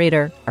Daniel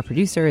Schrader. Our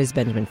producer is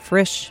Benjamin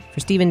Frisch. For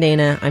Stephen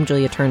Dana, I'm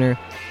Julia Turner.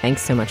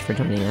 Thanks so much for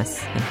joining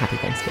us, and happy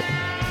Thanksgiving.